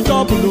double, oh.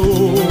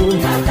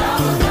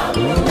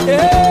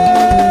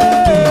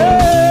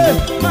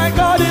 Hey, my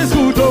God is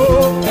good,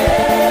 oh.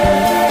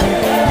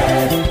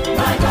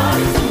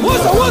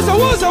 What's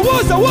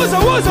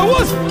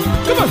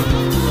come on.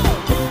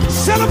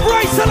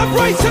 Celebrate.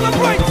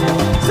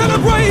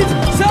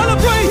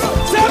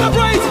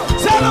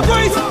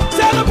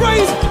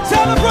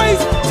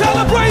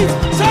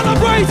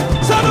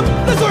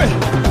 Let's do it.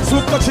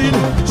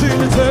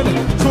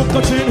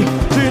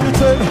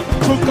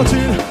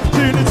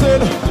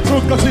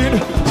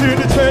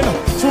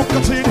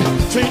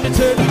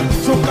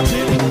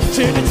 Zucchini,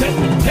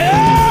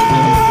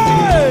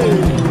 hey!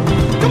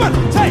 Come on,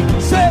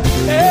 say,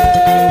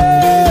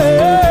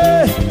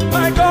 hey,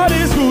 my God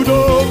is good,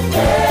 oh.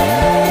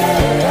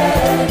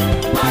 Hey,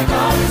 my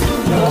God is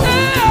good, oh.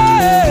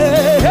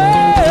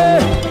 Hey,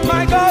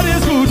 my God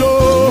is good,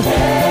 oh.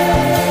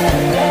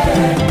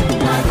 Hey,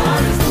 my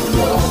God is good,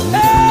 oh.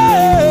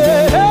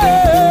 Hey,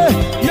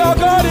 your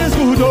God is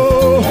good,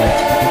 oh. Hey,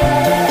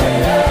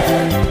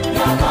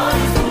 your God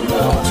is good,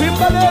 oh.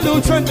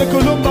 Timbalelu twende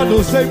kulumba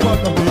do say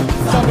what of me.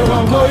 Sambe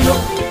wambo yo.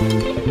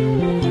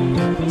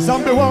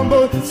 Sambe wambo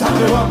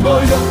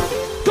yo.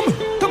 Come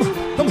on.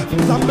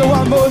 Sambe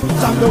wambo yo.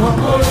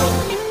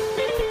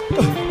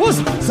 What's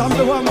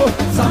Sambe wambo yo?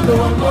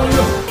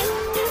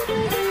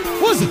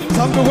 What's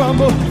Sambe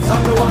wambo yo?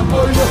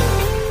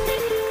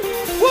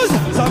 What's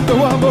Sambe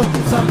wambo yo?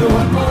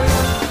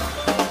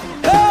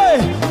 Hey,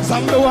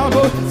 Sambe wambo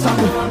yo.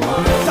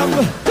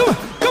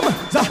 Come on.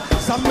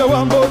 Sambe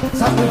wambo yo.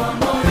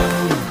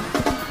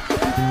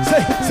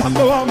 Say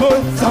Sambe wambo yo.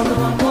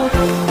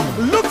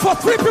 Look for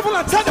 3 people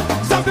and tell them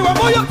Sambe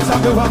wambo yo.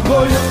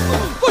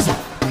 What's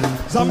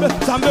Sambe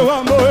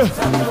wambo yo.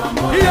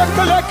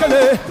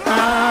 Iyakalekale.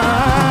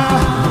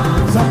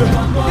 Sambe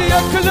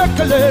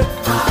iyakalekale.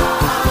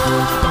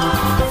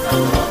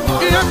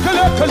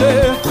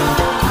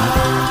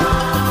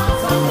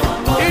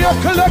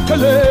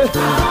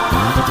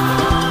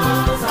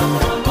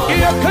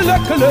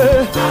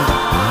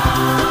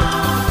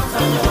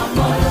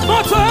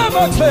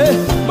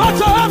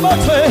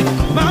 Mate,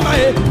 mama,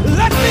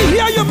 let me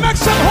hear you make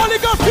some Holy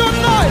Ghost your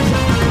noise.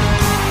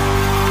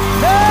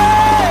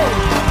 Hey!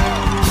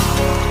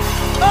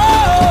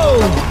 Oh,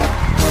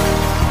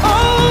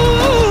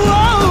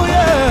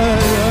 yeah.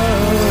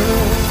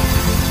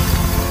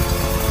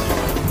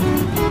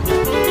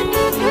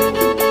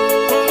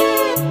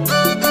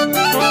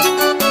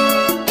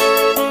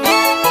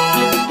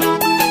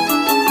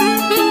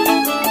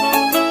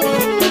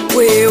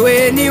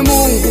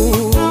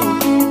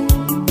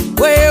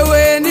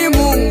 Wewe ni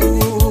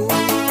Mungu,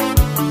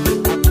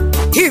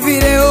 hivi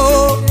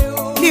leo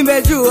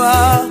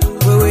nimejua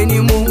wewe ni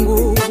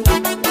Mungu,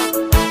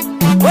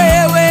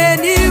 wewe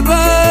ni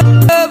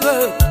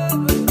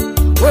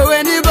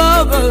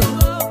Baba,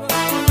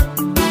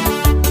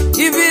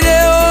 hivi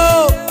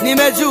leo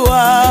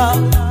nimejua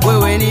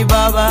wewe ni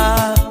Baba,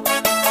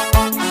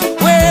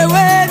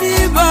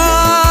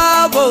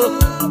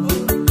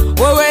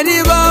 wewe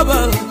ni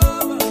Baba,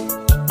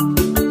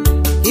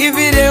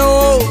 hivi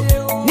leo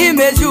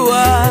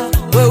nimejua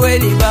wewe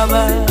ni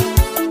Baba.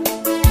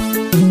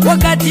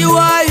 Wakati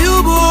wa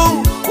Ayubu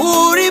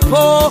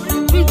ulipo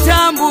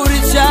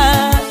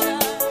mtambulisha,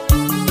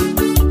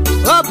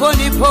 hapo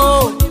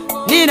ndipo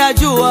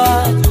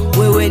ninajua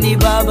wewe ni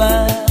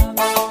Baba.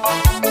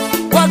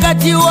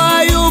 Wakati wa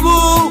Ayubu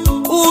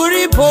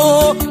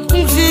ulipo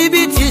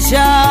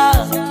mthibitisha,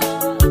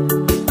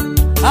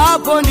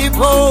 hapo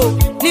ndipo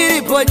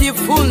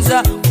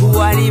nilipojifunza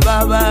kuwa ni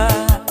Baba.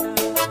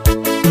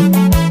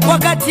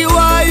 Wakati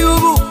wa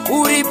Ayubu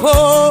ulipo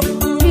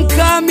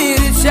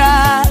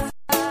mkamilisha,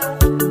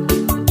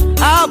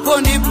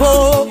 hapo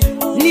ndipo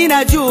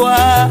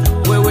ninajua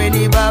wewe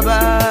ni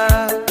Baba.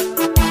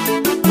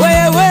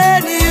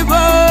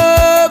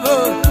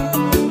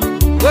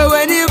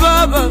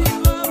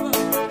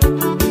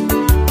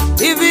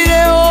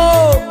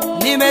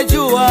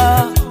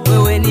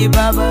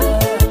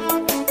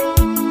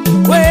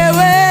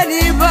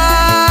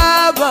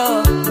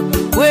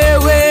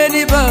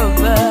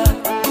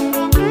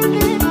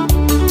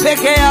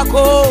 peke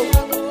yako,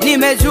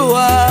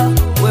 nimejua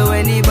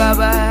wewe ni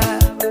Baba.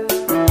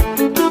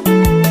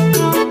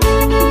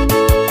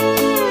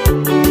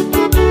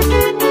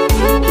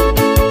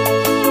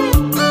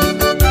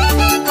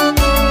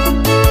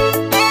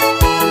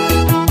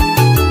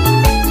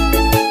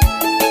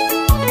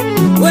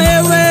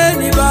 Wewe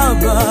ni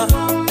Baba,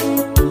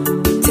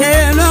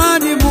 tena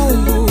ni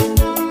Mungu.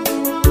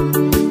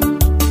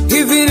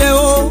 Hivi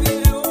leo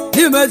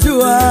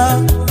nimejua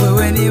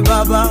wewe ni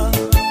Baba.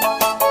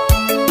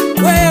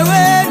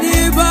 Wewe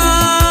ni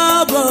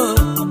Baba,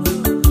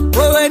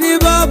 wewe ni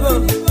Baba.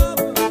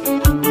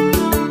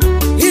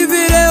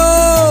 Hivi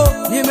leo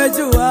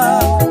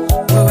nimejua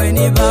wewe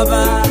ni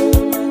Baba.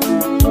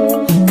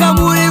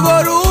 Kama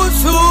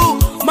ulivyoruhusu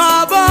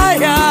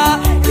mabaya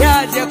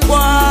yaje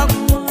kwangu,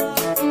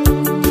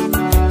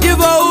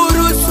 ndivyo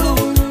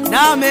uruhusu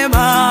na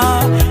mema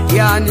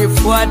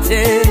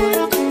yanifuate.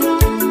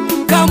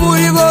 Kama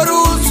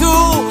ulivyoruhusu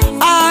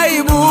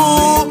aibu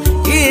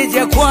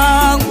ije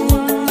kwangu,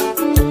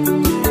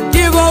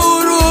 ndivyo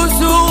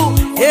uruhusu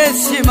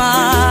heshima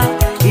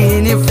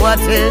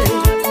inifuate.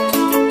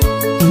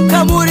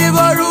 Kama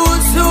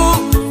ulivyoruhusu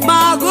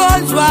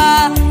magonjwa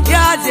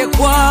yaje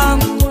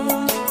kwangu,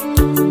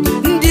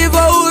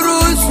 ndivyo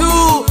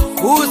uruhusu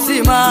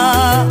uzima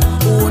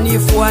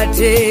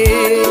unifuate.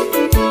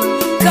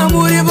 Kama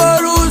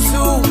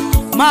ulivyoruhusu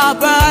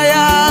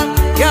mabaya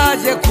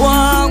yaje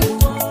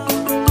kwangu,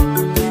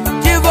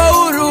 ndivyo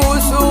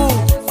uruhusu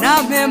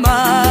na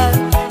mema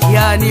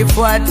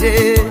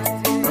yanifuate.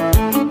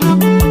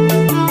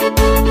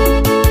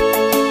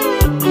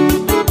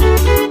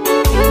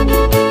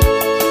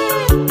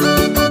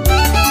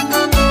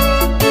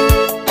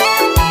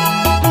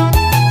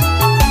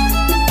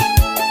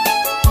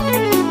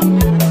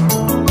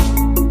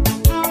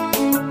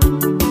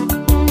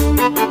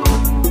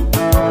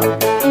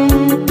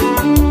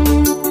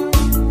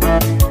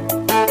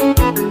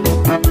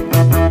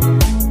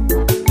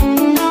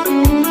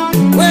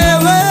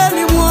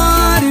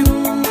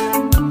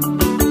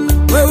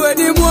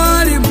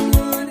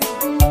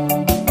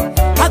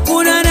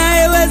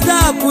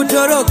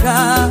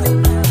 Kutoroka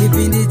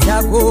kipindi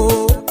chako.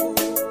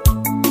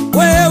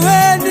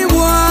 Wewe ni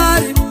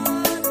mwalimu,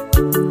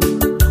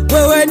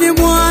 wewe ni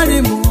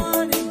mwalimu.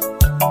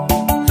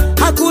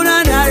 Hakuna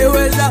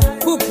anayeweza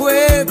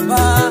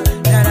kukwepa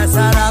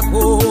darasa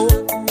lako.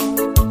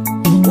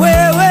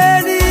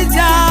 Wewe ni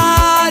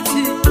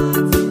jaji,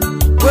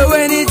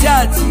 wewe ni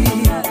jaji.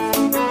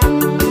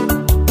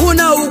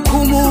 Una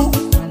hukumu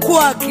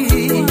kwa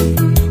haki,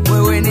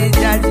 wewe ni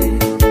jaji.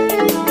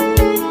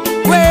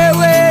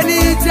 Wewe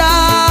ni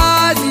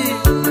jaji,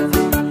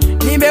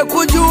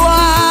 nimekujua.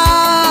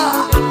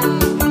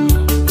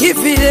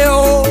 Hivi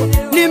leo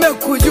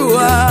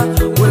nimekujua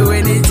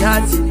wewe ni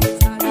jaji.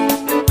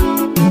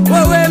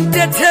 Wewe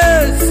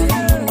mtetezi,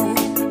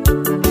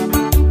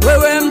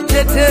 wewe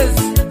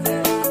mtetezi.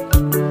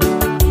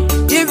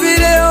 Hivi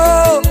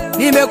leo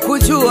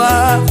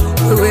nimekujua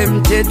wewe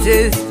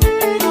mtetezi.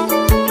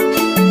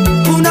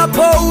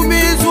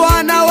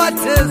 Unapoumizwa na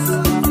watesi,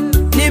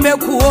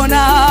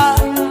 nimekuona.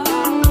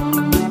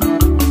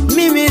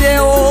 Mimi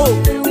leo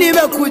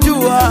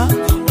nimekujua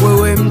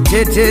wewe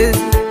mtetezi.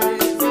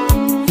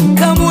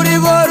 Kama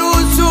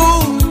ulivyoruhusu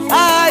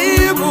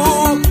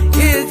aibu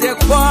ije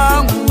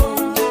kwangu,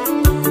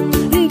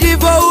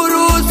 ndivyo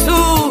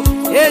uruhusu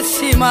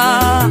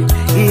heshima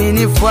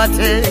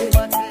inifuate.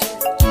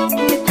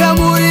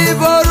 Kama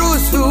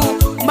ulivyoruhusu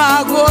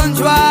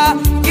magonjwa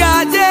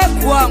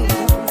yaje kwangu,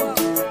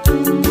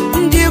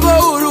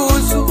 ndivyo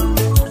uruhusu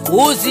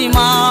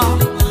uzima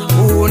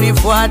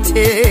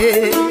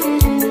unifuate.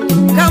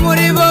 Kama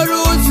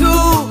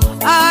ulivyoruhusu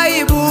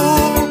aibu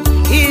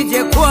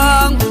ije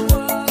kwangu,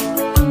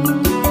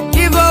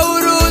 ndivyo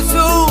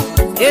uruhusu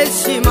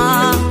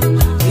heshima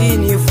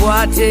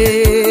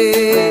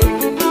inifuate.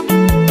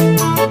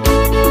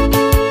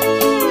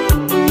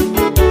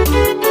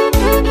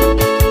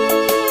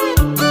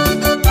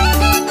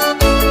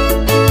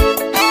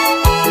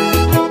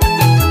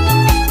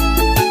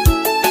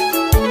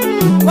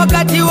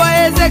 Wakati wa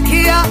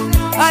Hezekia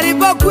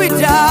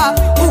alipokuita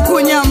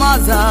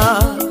ukunyamaza,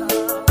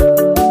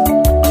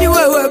 ni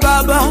wewe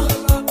Baba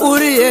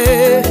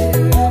uliye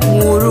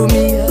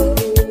mhurumia.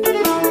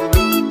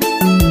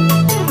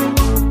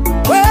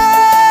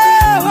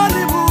 Wewe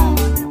ni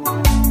Mungu,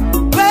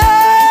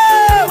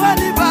 wewe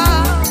ni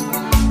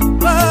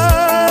Baba.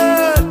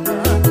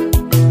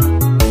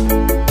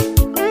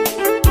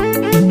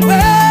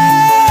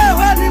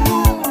 Wewe ni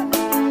Mungu,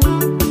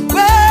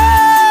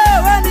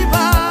 wewe ni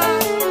Baba.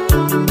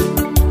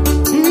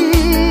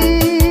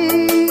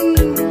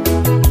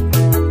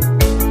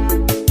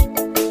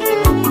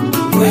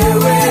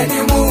 Wewe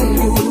ni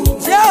Mungu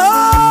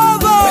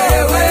Jehova,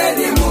 wewe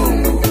ni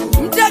Mungu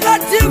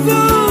mtakatifu.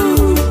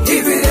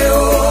 Hivi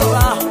leo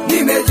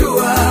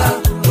nimejua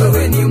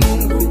wewe ni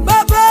Mungu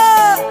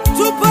Baba,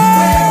 tupa.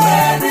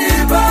 Wewe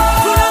ni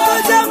Baba,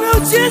 tunangoja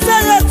miujiza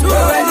yetu.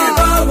 Wewe ni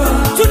Baba,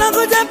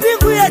 tunangoja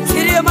mbingu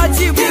iachilie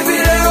majibu. Hivi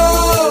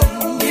leo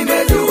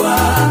nimejua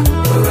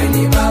wewe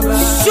ni Baba,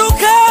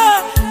 shuka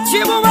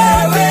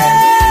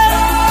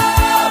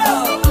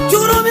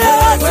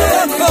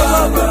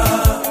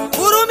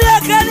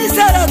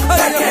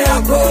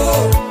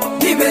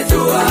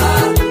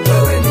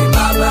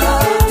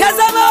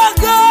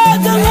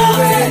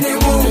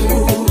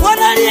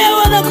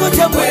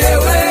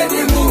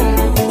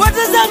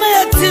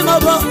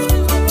Baba.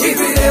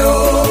 Hivi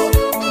leo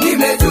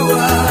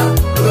nimejua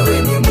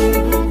wewe ni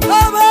Mungu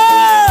Baba.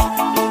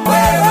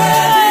 Wewe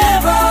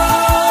ni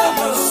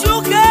Baba.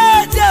 Shuka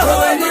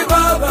wewe ni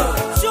Baba.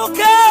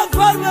 Shuka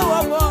mfalme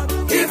wa Bwana.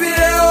 Hivi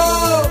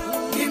leo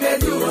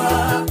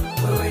nimejua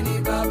wewe ni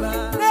Baba.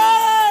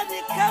 Nani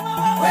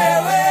kama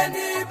wewe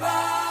ni Baba.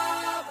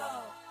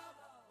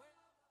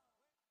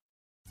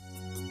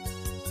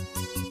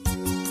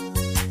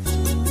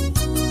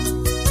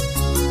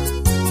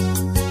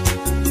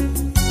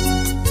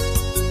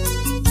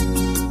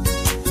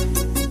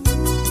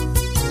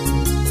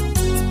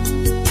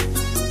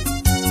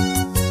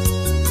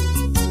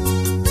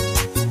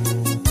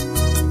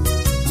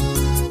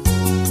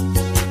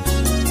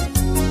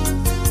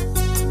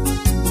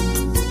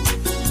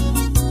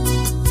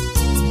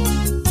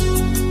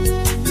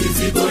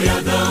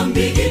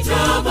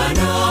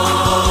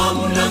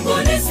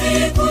 Mlangoni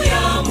siku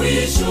ya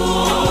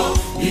mwisho,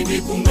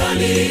 hivi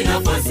kungali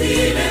nafasi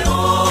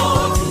leo,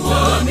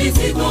 tua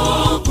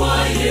mizigo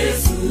kwa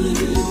Yesu.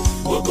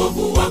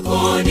 Wokovu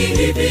wako ni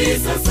hivi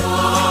sasa,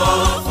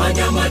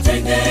 fanya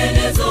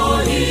matengenezo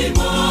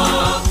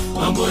hima,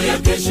 mambo ya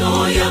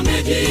kesho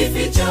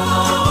yamejificha,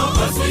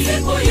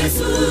 basi kwa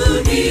Yesu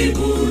ni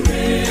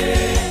bure.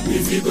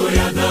 Mizigo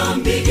ya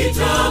dhambi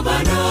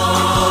itabana,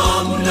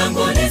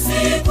 mlangoni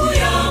siku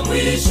ya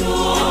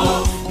mwisho,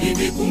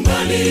 hivi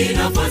kungali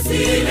nafasi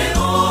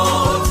leo,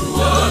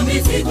 tua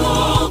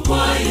mizigo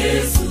kwa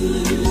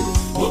Yesu.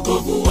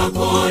 Wokovu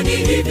wako ni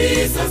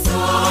hivi sasa,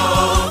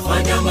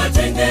 fanya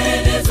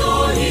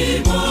matengenezo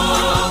hima,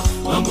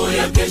 mambo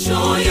ya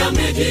kesho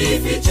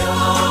yamejificha,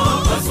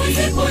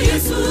 basi kwa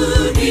Yesu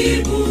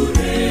ni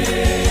bure.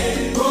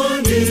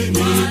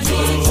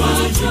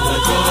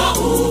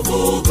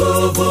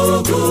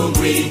 Uvuguvugu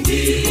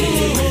mwingi,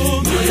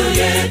 mioyo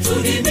yetu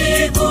ni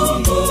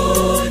migumu,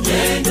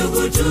 je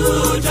ndugu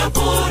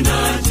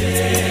tutaponaje?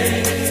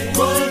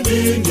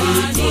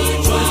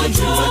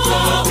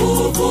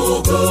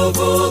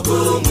 Uvuguvugu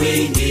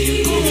mwingi,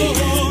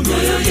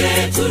 mioyo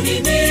yetu ni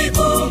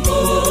migumu,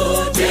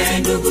 je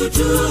ndugu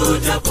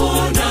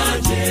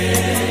tutaponaje?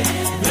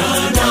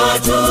 Na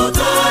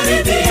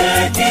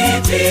tukaribie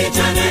kiti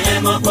cha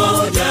neema kwa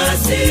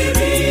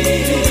ujasiri,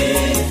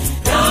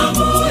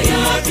 damu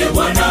yake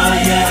Bwana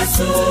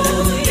Yesu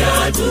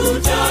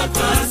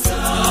yatutakasa.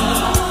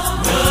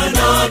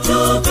 Na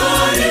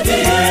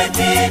tukaribie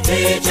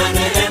kiti cha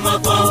neema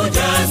kwa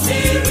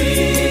ujasiri,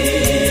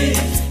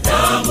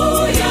 damu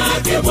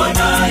yake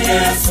Bwana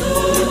Yesu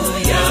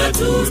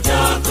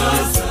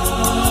yatutakasa.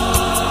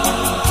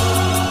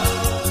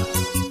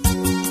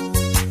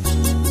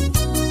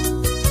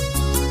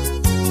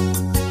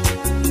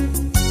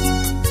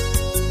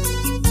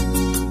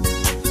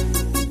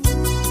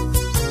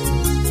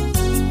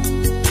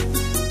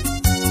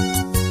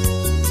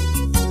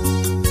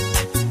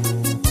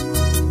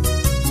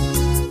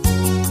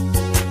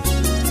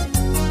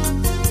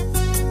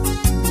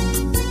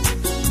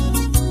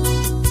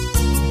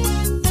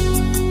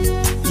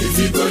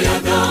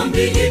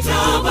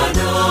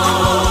 Itabana,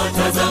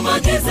 tazama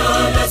giza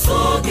la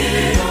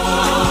sogea,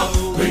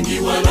 wengi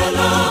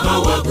walala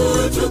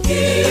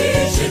hawakutuki,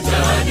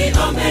 shetani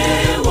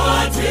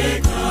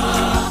amewateka.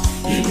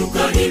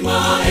 Inuka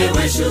hima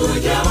ewe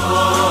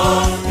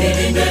shujaa,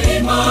 ilinde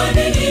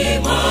imani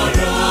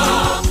imara,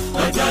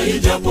 hata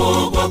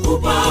ijapo kwa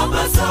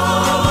kupapasa,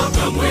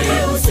 kamwe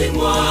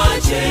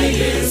usimwache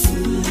Yesu.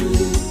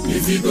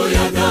 Mizigo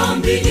ya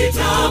dhambi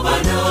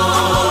itabana,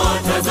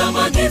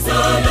 tazama giza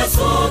la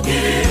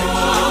sogea,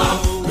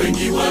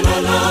 wengi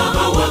walala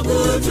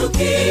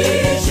hawakutuki,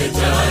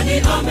 shetani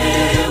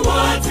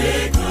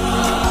amewateka.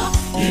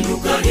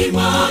 Inuka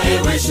hima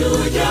ewe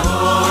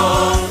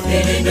shujaa,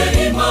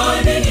 ilinde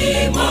imani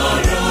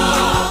imara,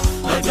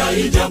 hata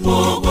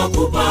ijapo kwa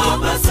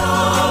kupapasa,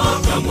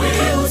 kamwe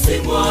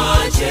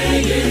usimwache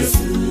Yesu.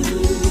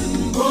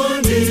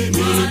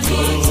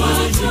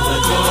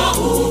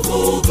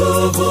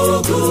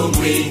 Uvuguvugu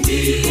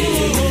mwingi,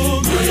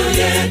 mioyo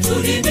yetu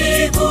ni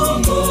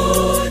migumu,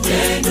 je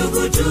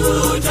ndugu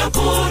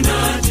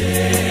tutaponaje?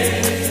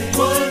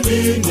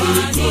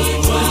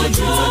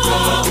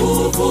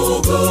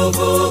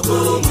 Uvuguvugu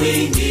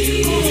mwingi,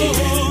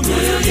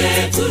 mioyo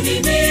yetu ni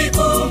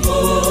migumu,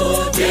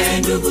 je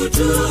ndugu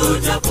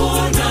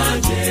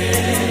tutaponaje?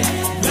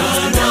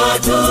 Na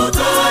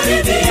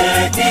tukaribie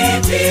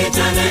kiti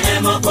cha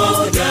neema kwa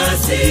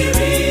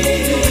ujasiri,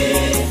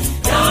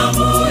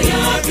 damu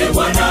yake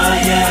Bwana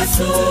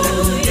Yesu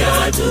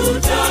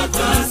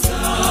yatutakasa.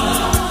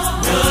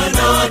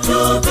 Na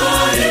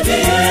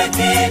tukaribie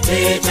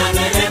kiti cha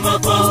neema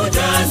kwa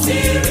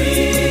ujasiri,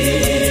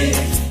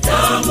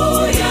 damu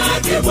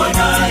yake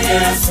Bwana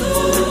Yesu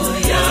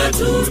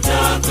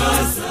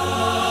yatutakasa.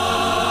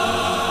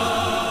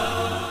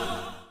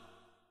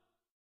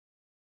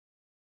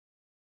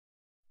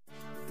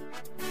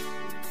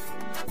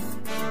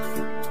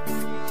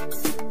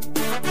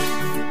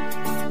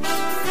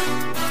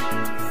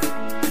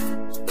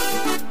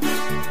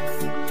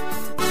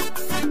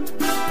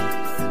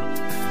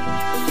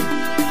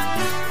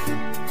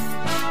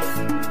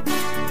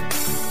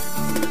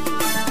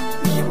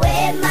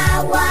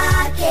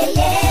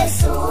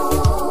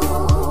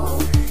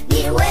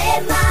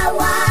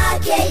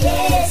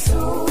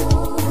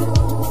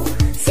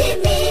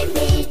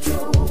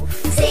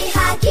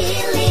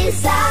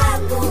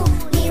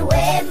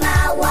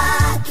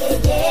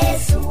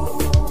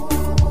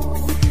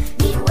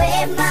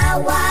 wema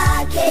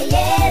wake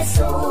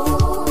Yesu,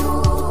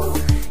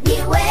 ni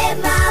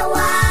wema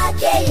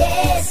wake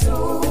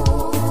Yesu.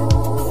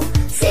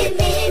 Si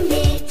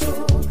mimi tu,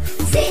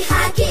 si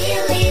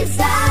akili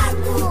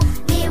zangu,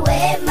 ni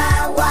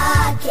wema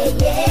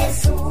wake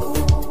Yesu.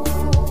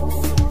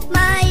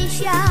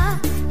 Maisha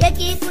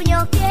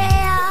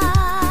yakikunyokea,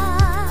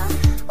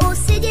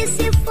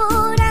 usijisifu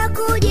na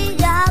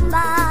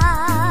kujigamba.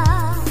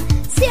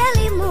 Si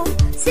elimu,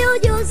 si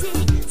ujuzi,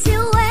 si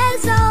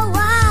uwezo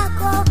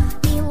wako,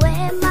 ni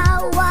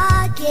wema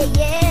wake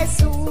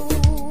Yesu.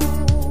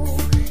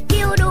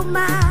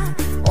 Kihuduma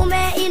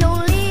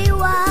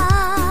umeinuliwa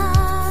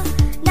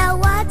na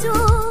watu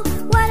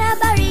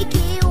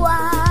wanabarikiwa.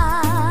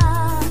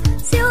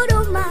 Si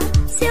huduma,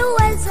 si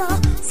uwezo,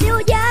 si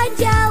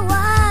ujanja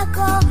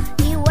wako,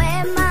 ni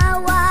wema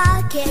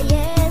wake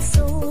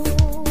Yesu.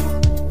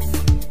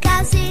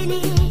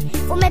 Kazini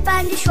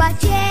umepandishwa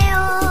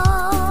cheo,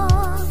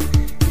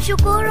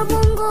 mshukuru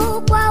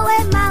Mungu kwa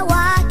wema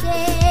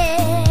wake.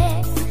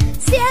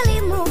 Si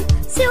elimu,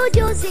 si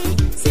ujuzi,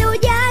 si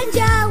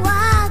ujanja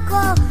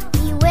wako,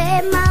 ni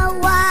wema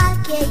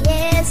wake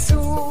Yesu.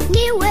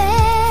 Ni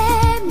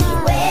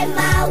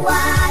wema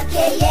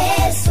wake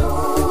Yesu.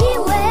 Ni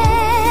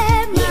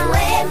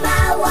wema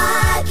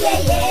wake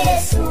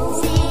Yesu.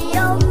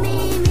 Sio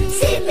mimi,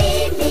 si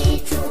mimi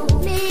tu,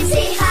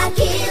 si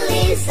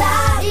akili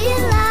zangu, ni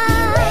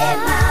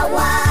wema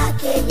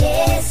wake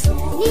Yesu.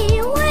 Ni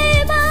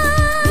wema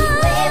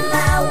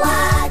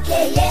wake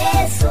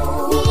Yesu.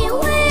 Ni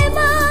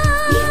wema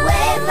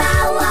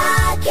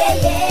wake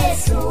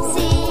Yesu.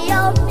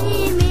 Sio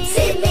mimi,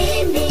 si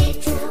mimi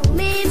tu,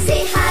 si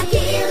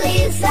akili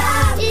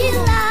zangu, ni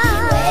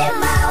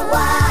wema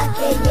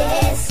wake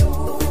Yesu.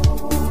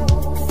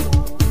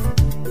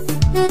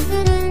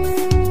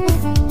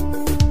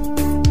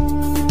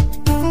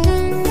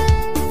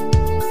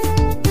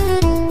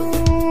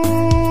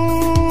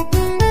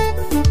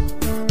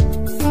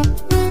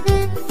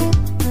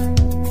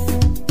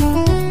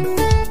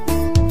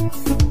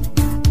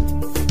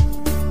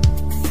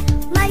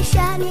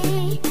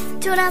 Maishani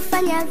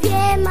tunafanya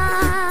vyema,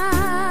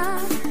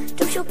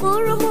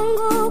 tumshukuru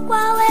Mungu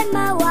kwa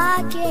wema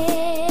wake.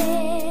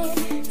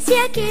 Si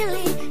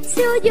akili,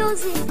 si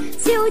ujuzi,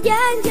 si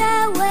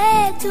ujanja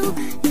wetu,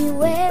 ni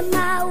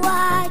wema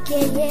wake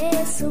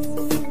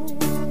Yesu.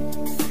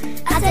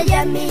 Hata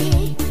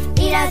jamii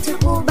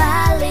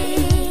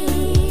inatukubali,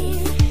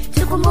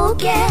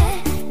 tukumbuke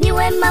ni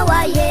wema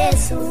wa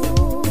Yesu.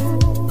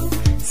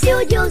 Si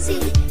ujuzi,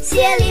 si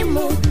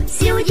elimu,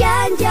 si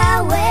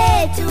ujanja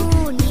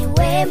wetu, ni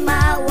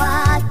wema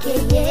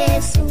wake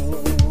Yesu.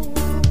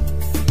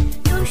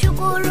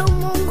 Tumshukuru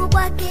Mungu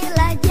kwa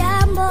kila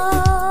jambo,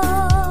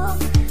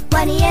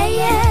 kwani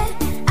yeye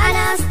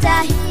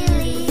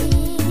anastahili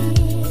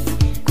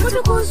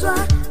kutukuzwa,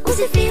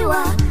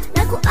 kusifiwa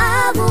na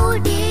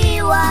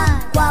kuabudiwa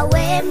kwa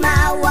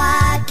wema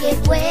wake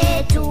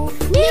kwetu.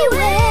 Ni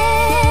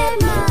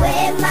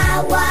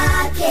wema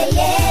wake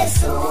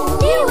Yesu.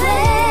 Ni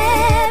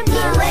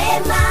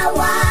wema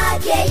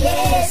wake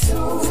Yesu.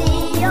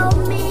 Sio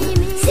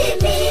mimi, si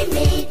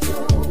mimi tu,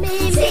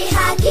 si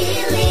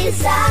akili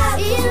zangu,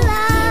 ni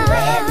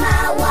wema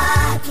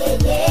wake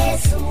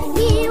Yesu.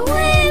 Ni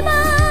wema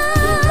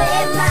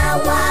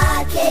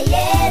wake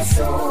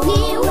Yesu.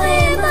 Ni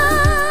wema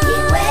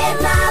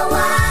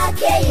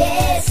wake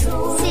Yesu.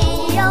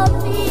 Sio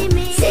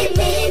mimi, si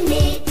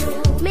mimi tu,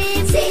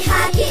 si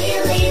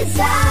akili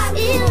zangu, ni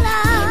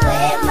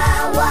wema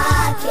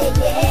wake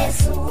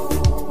Yesu.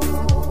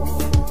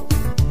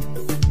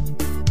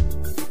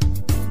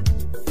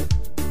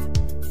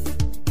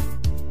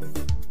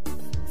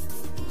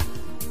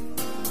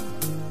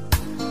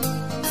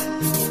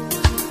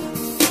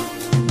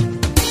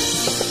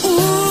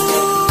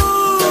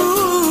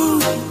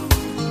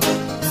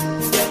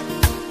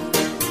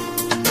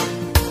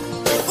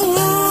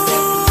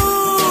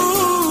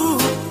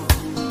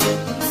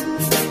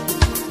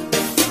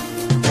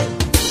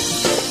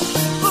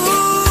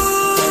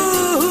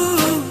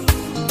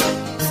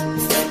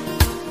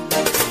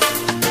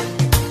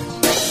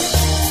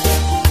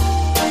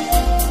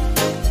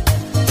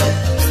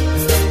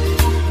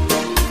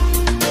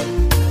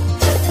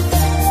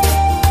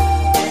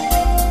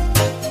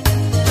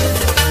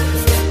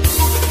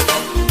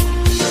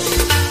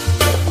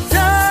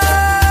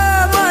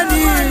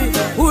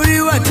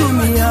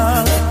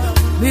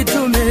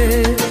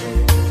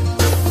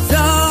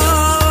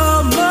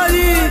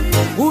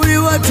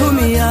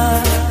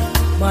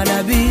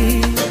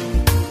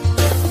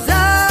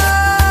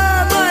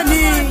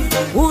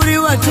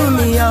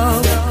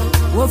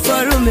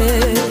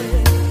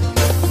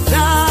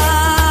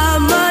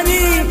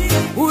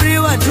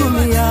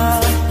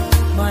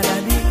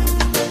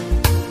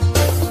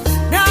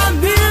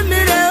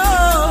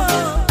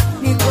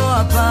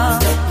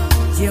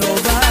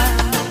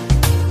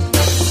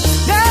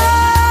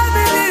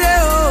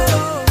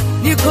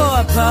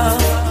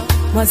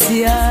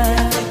 Masia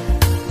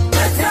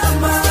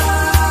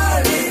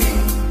natamani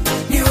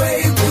niwe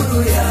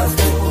ikulu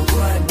yako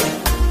Bwana,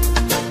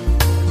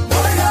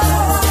 moyo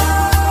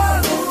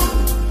wangu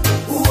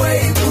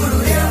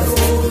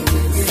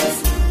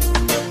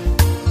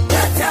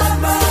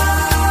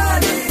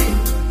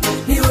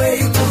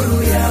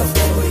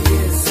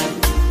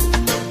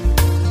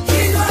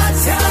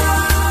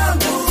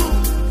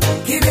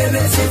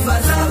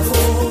sifa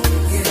zako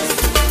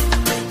Yesu.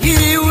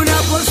 Ili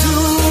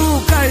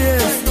unaposhuka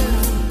Yesu,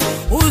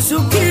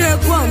 ushukie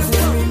kwangu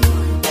mimi.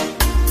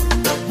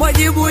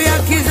 Majibu ya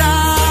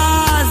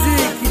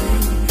kizazi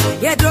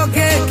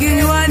yatoke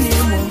kinywani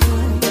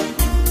mwangu.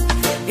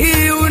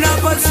 Ili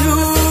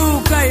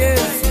unaposhuka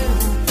Yesu,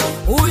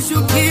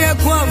 ushukie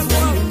kwangu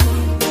mimi.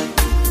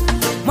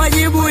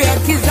 Majibu ya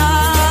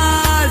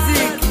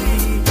kizazi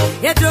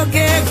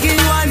yatoke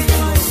kinywani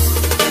mwangu.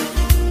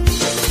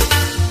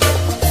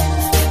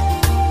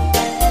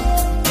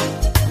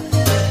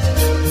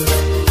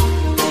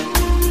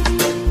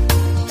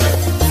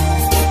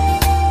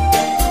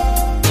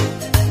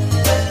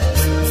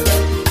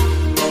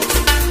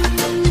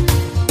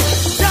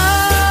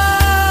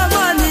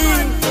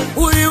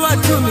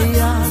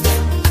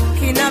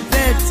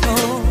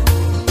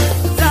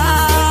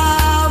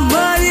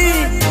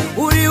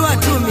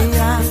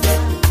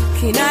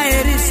 Kina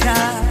Elisha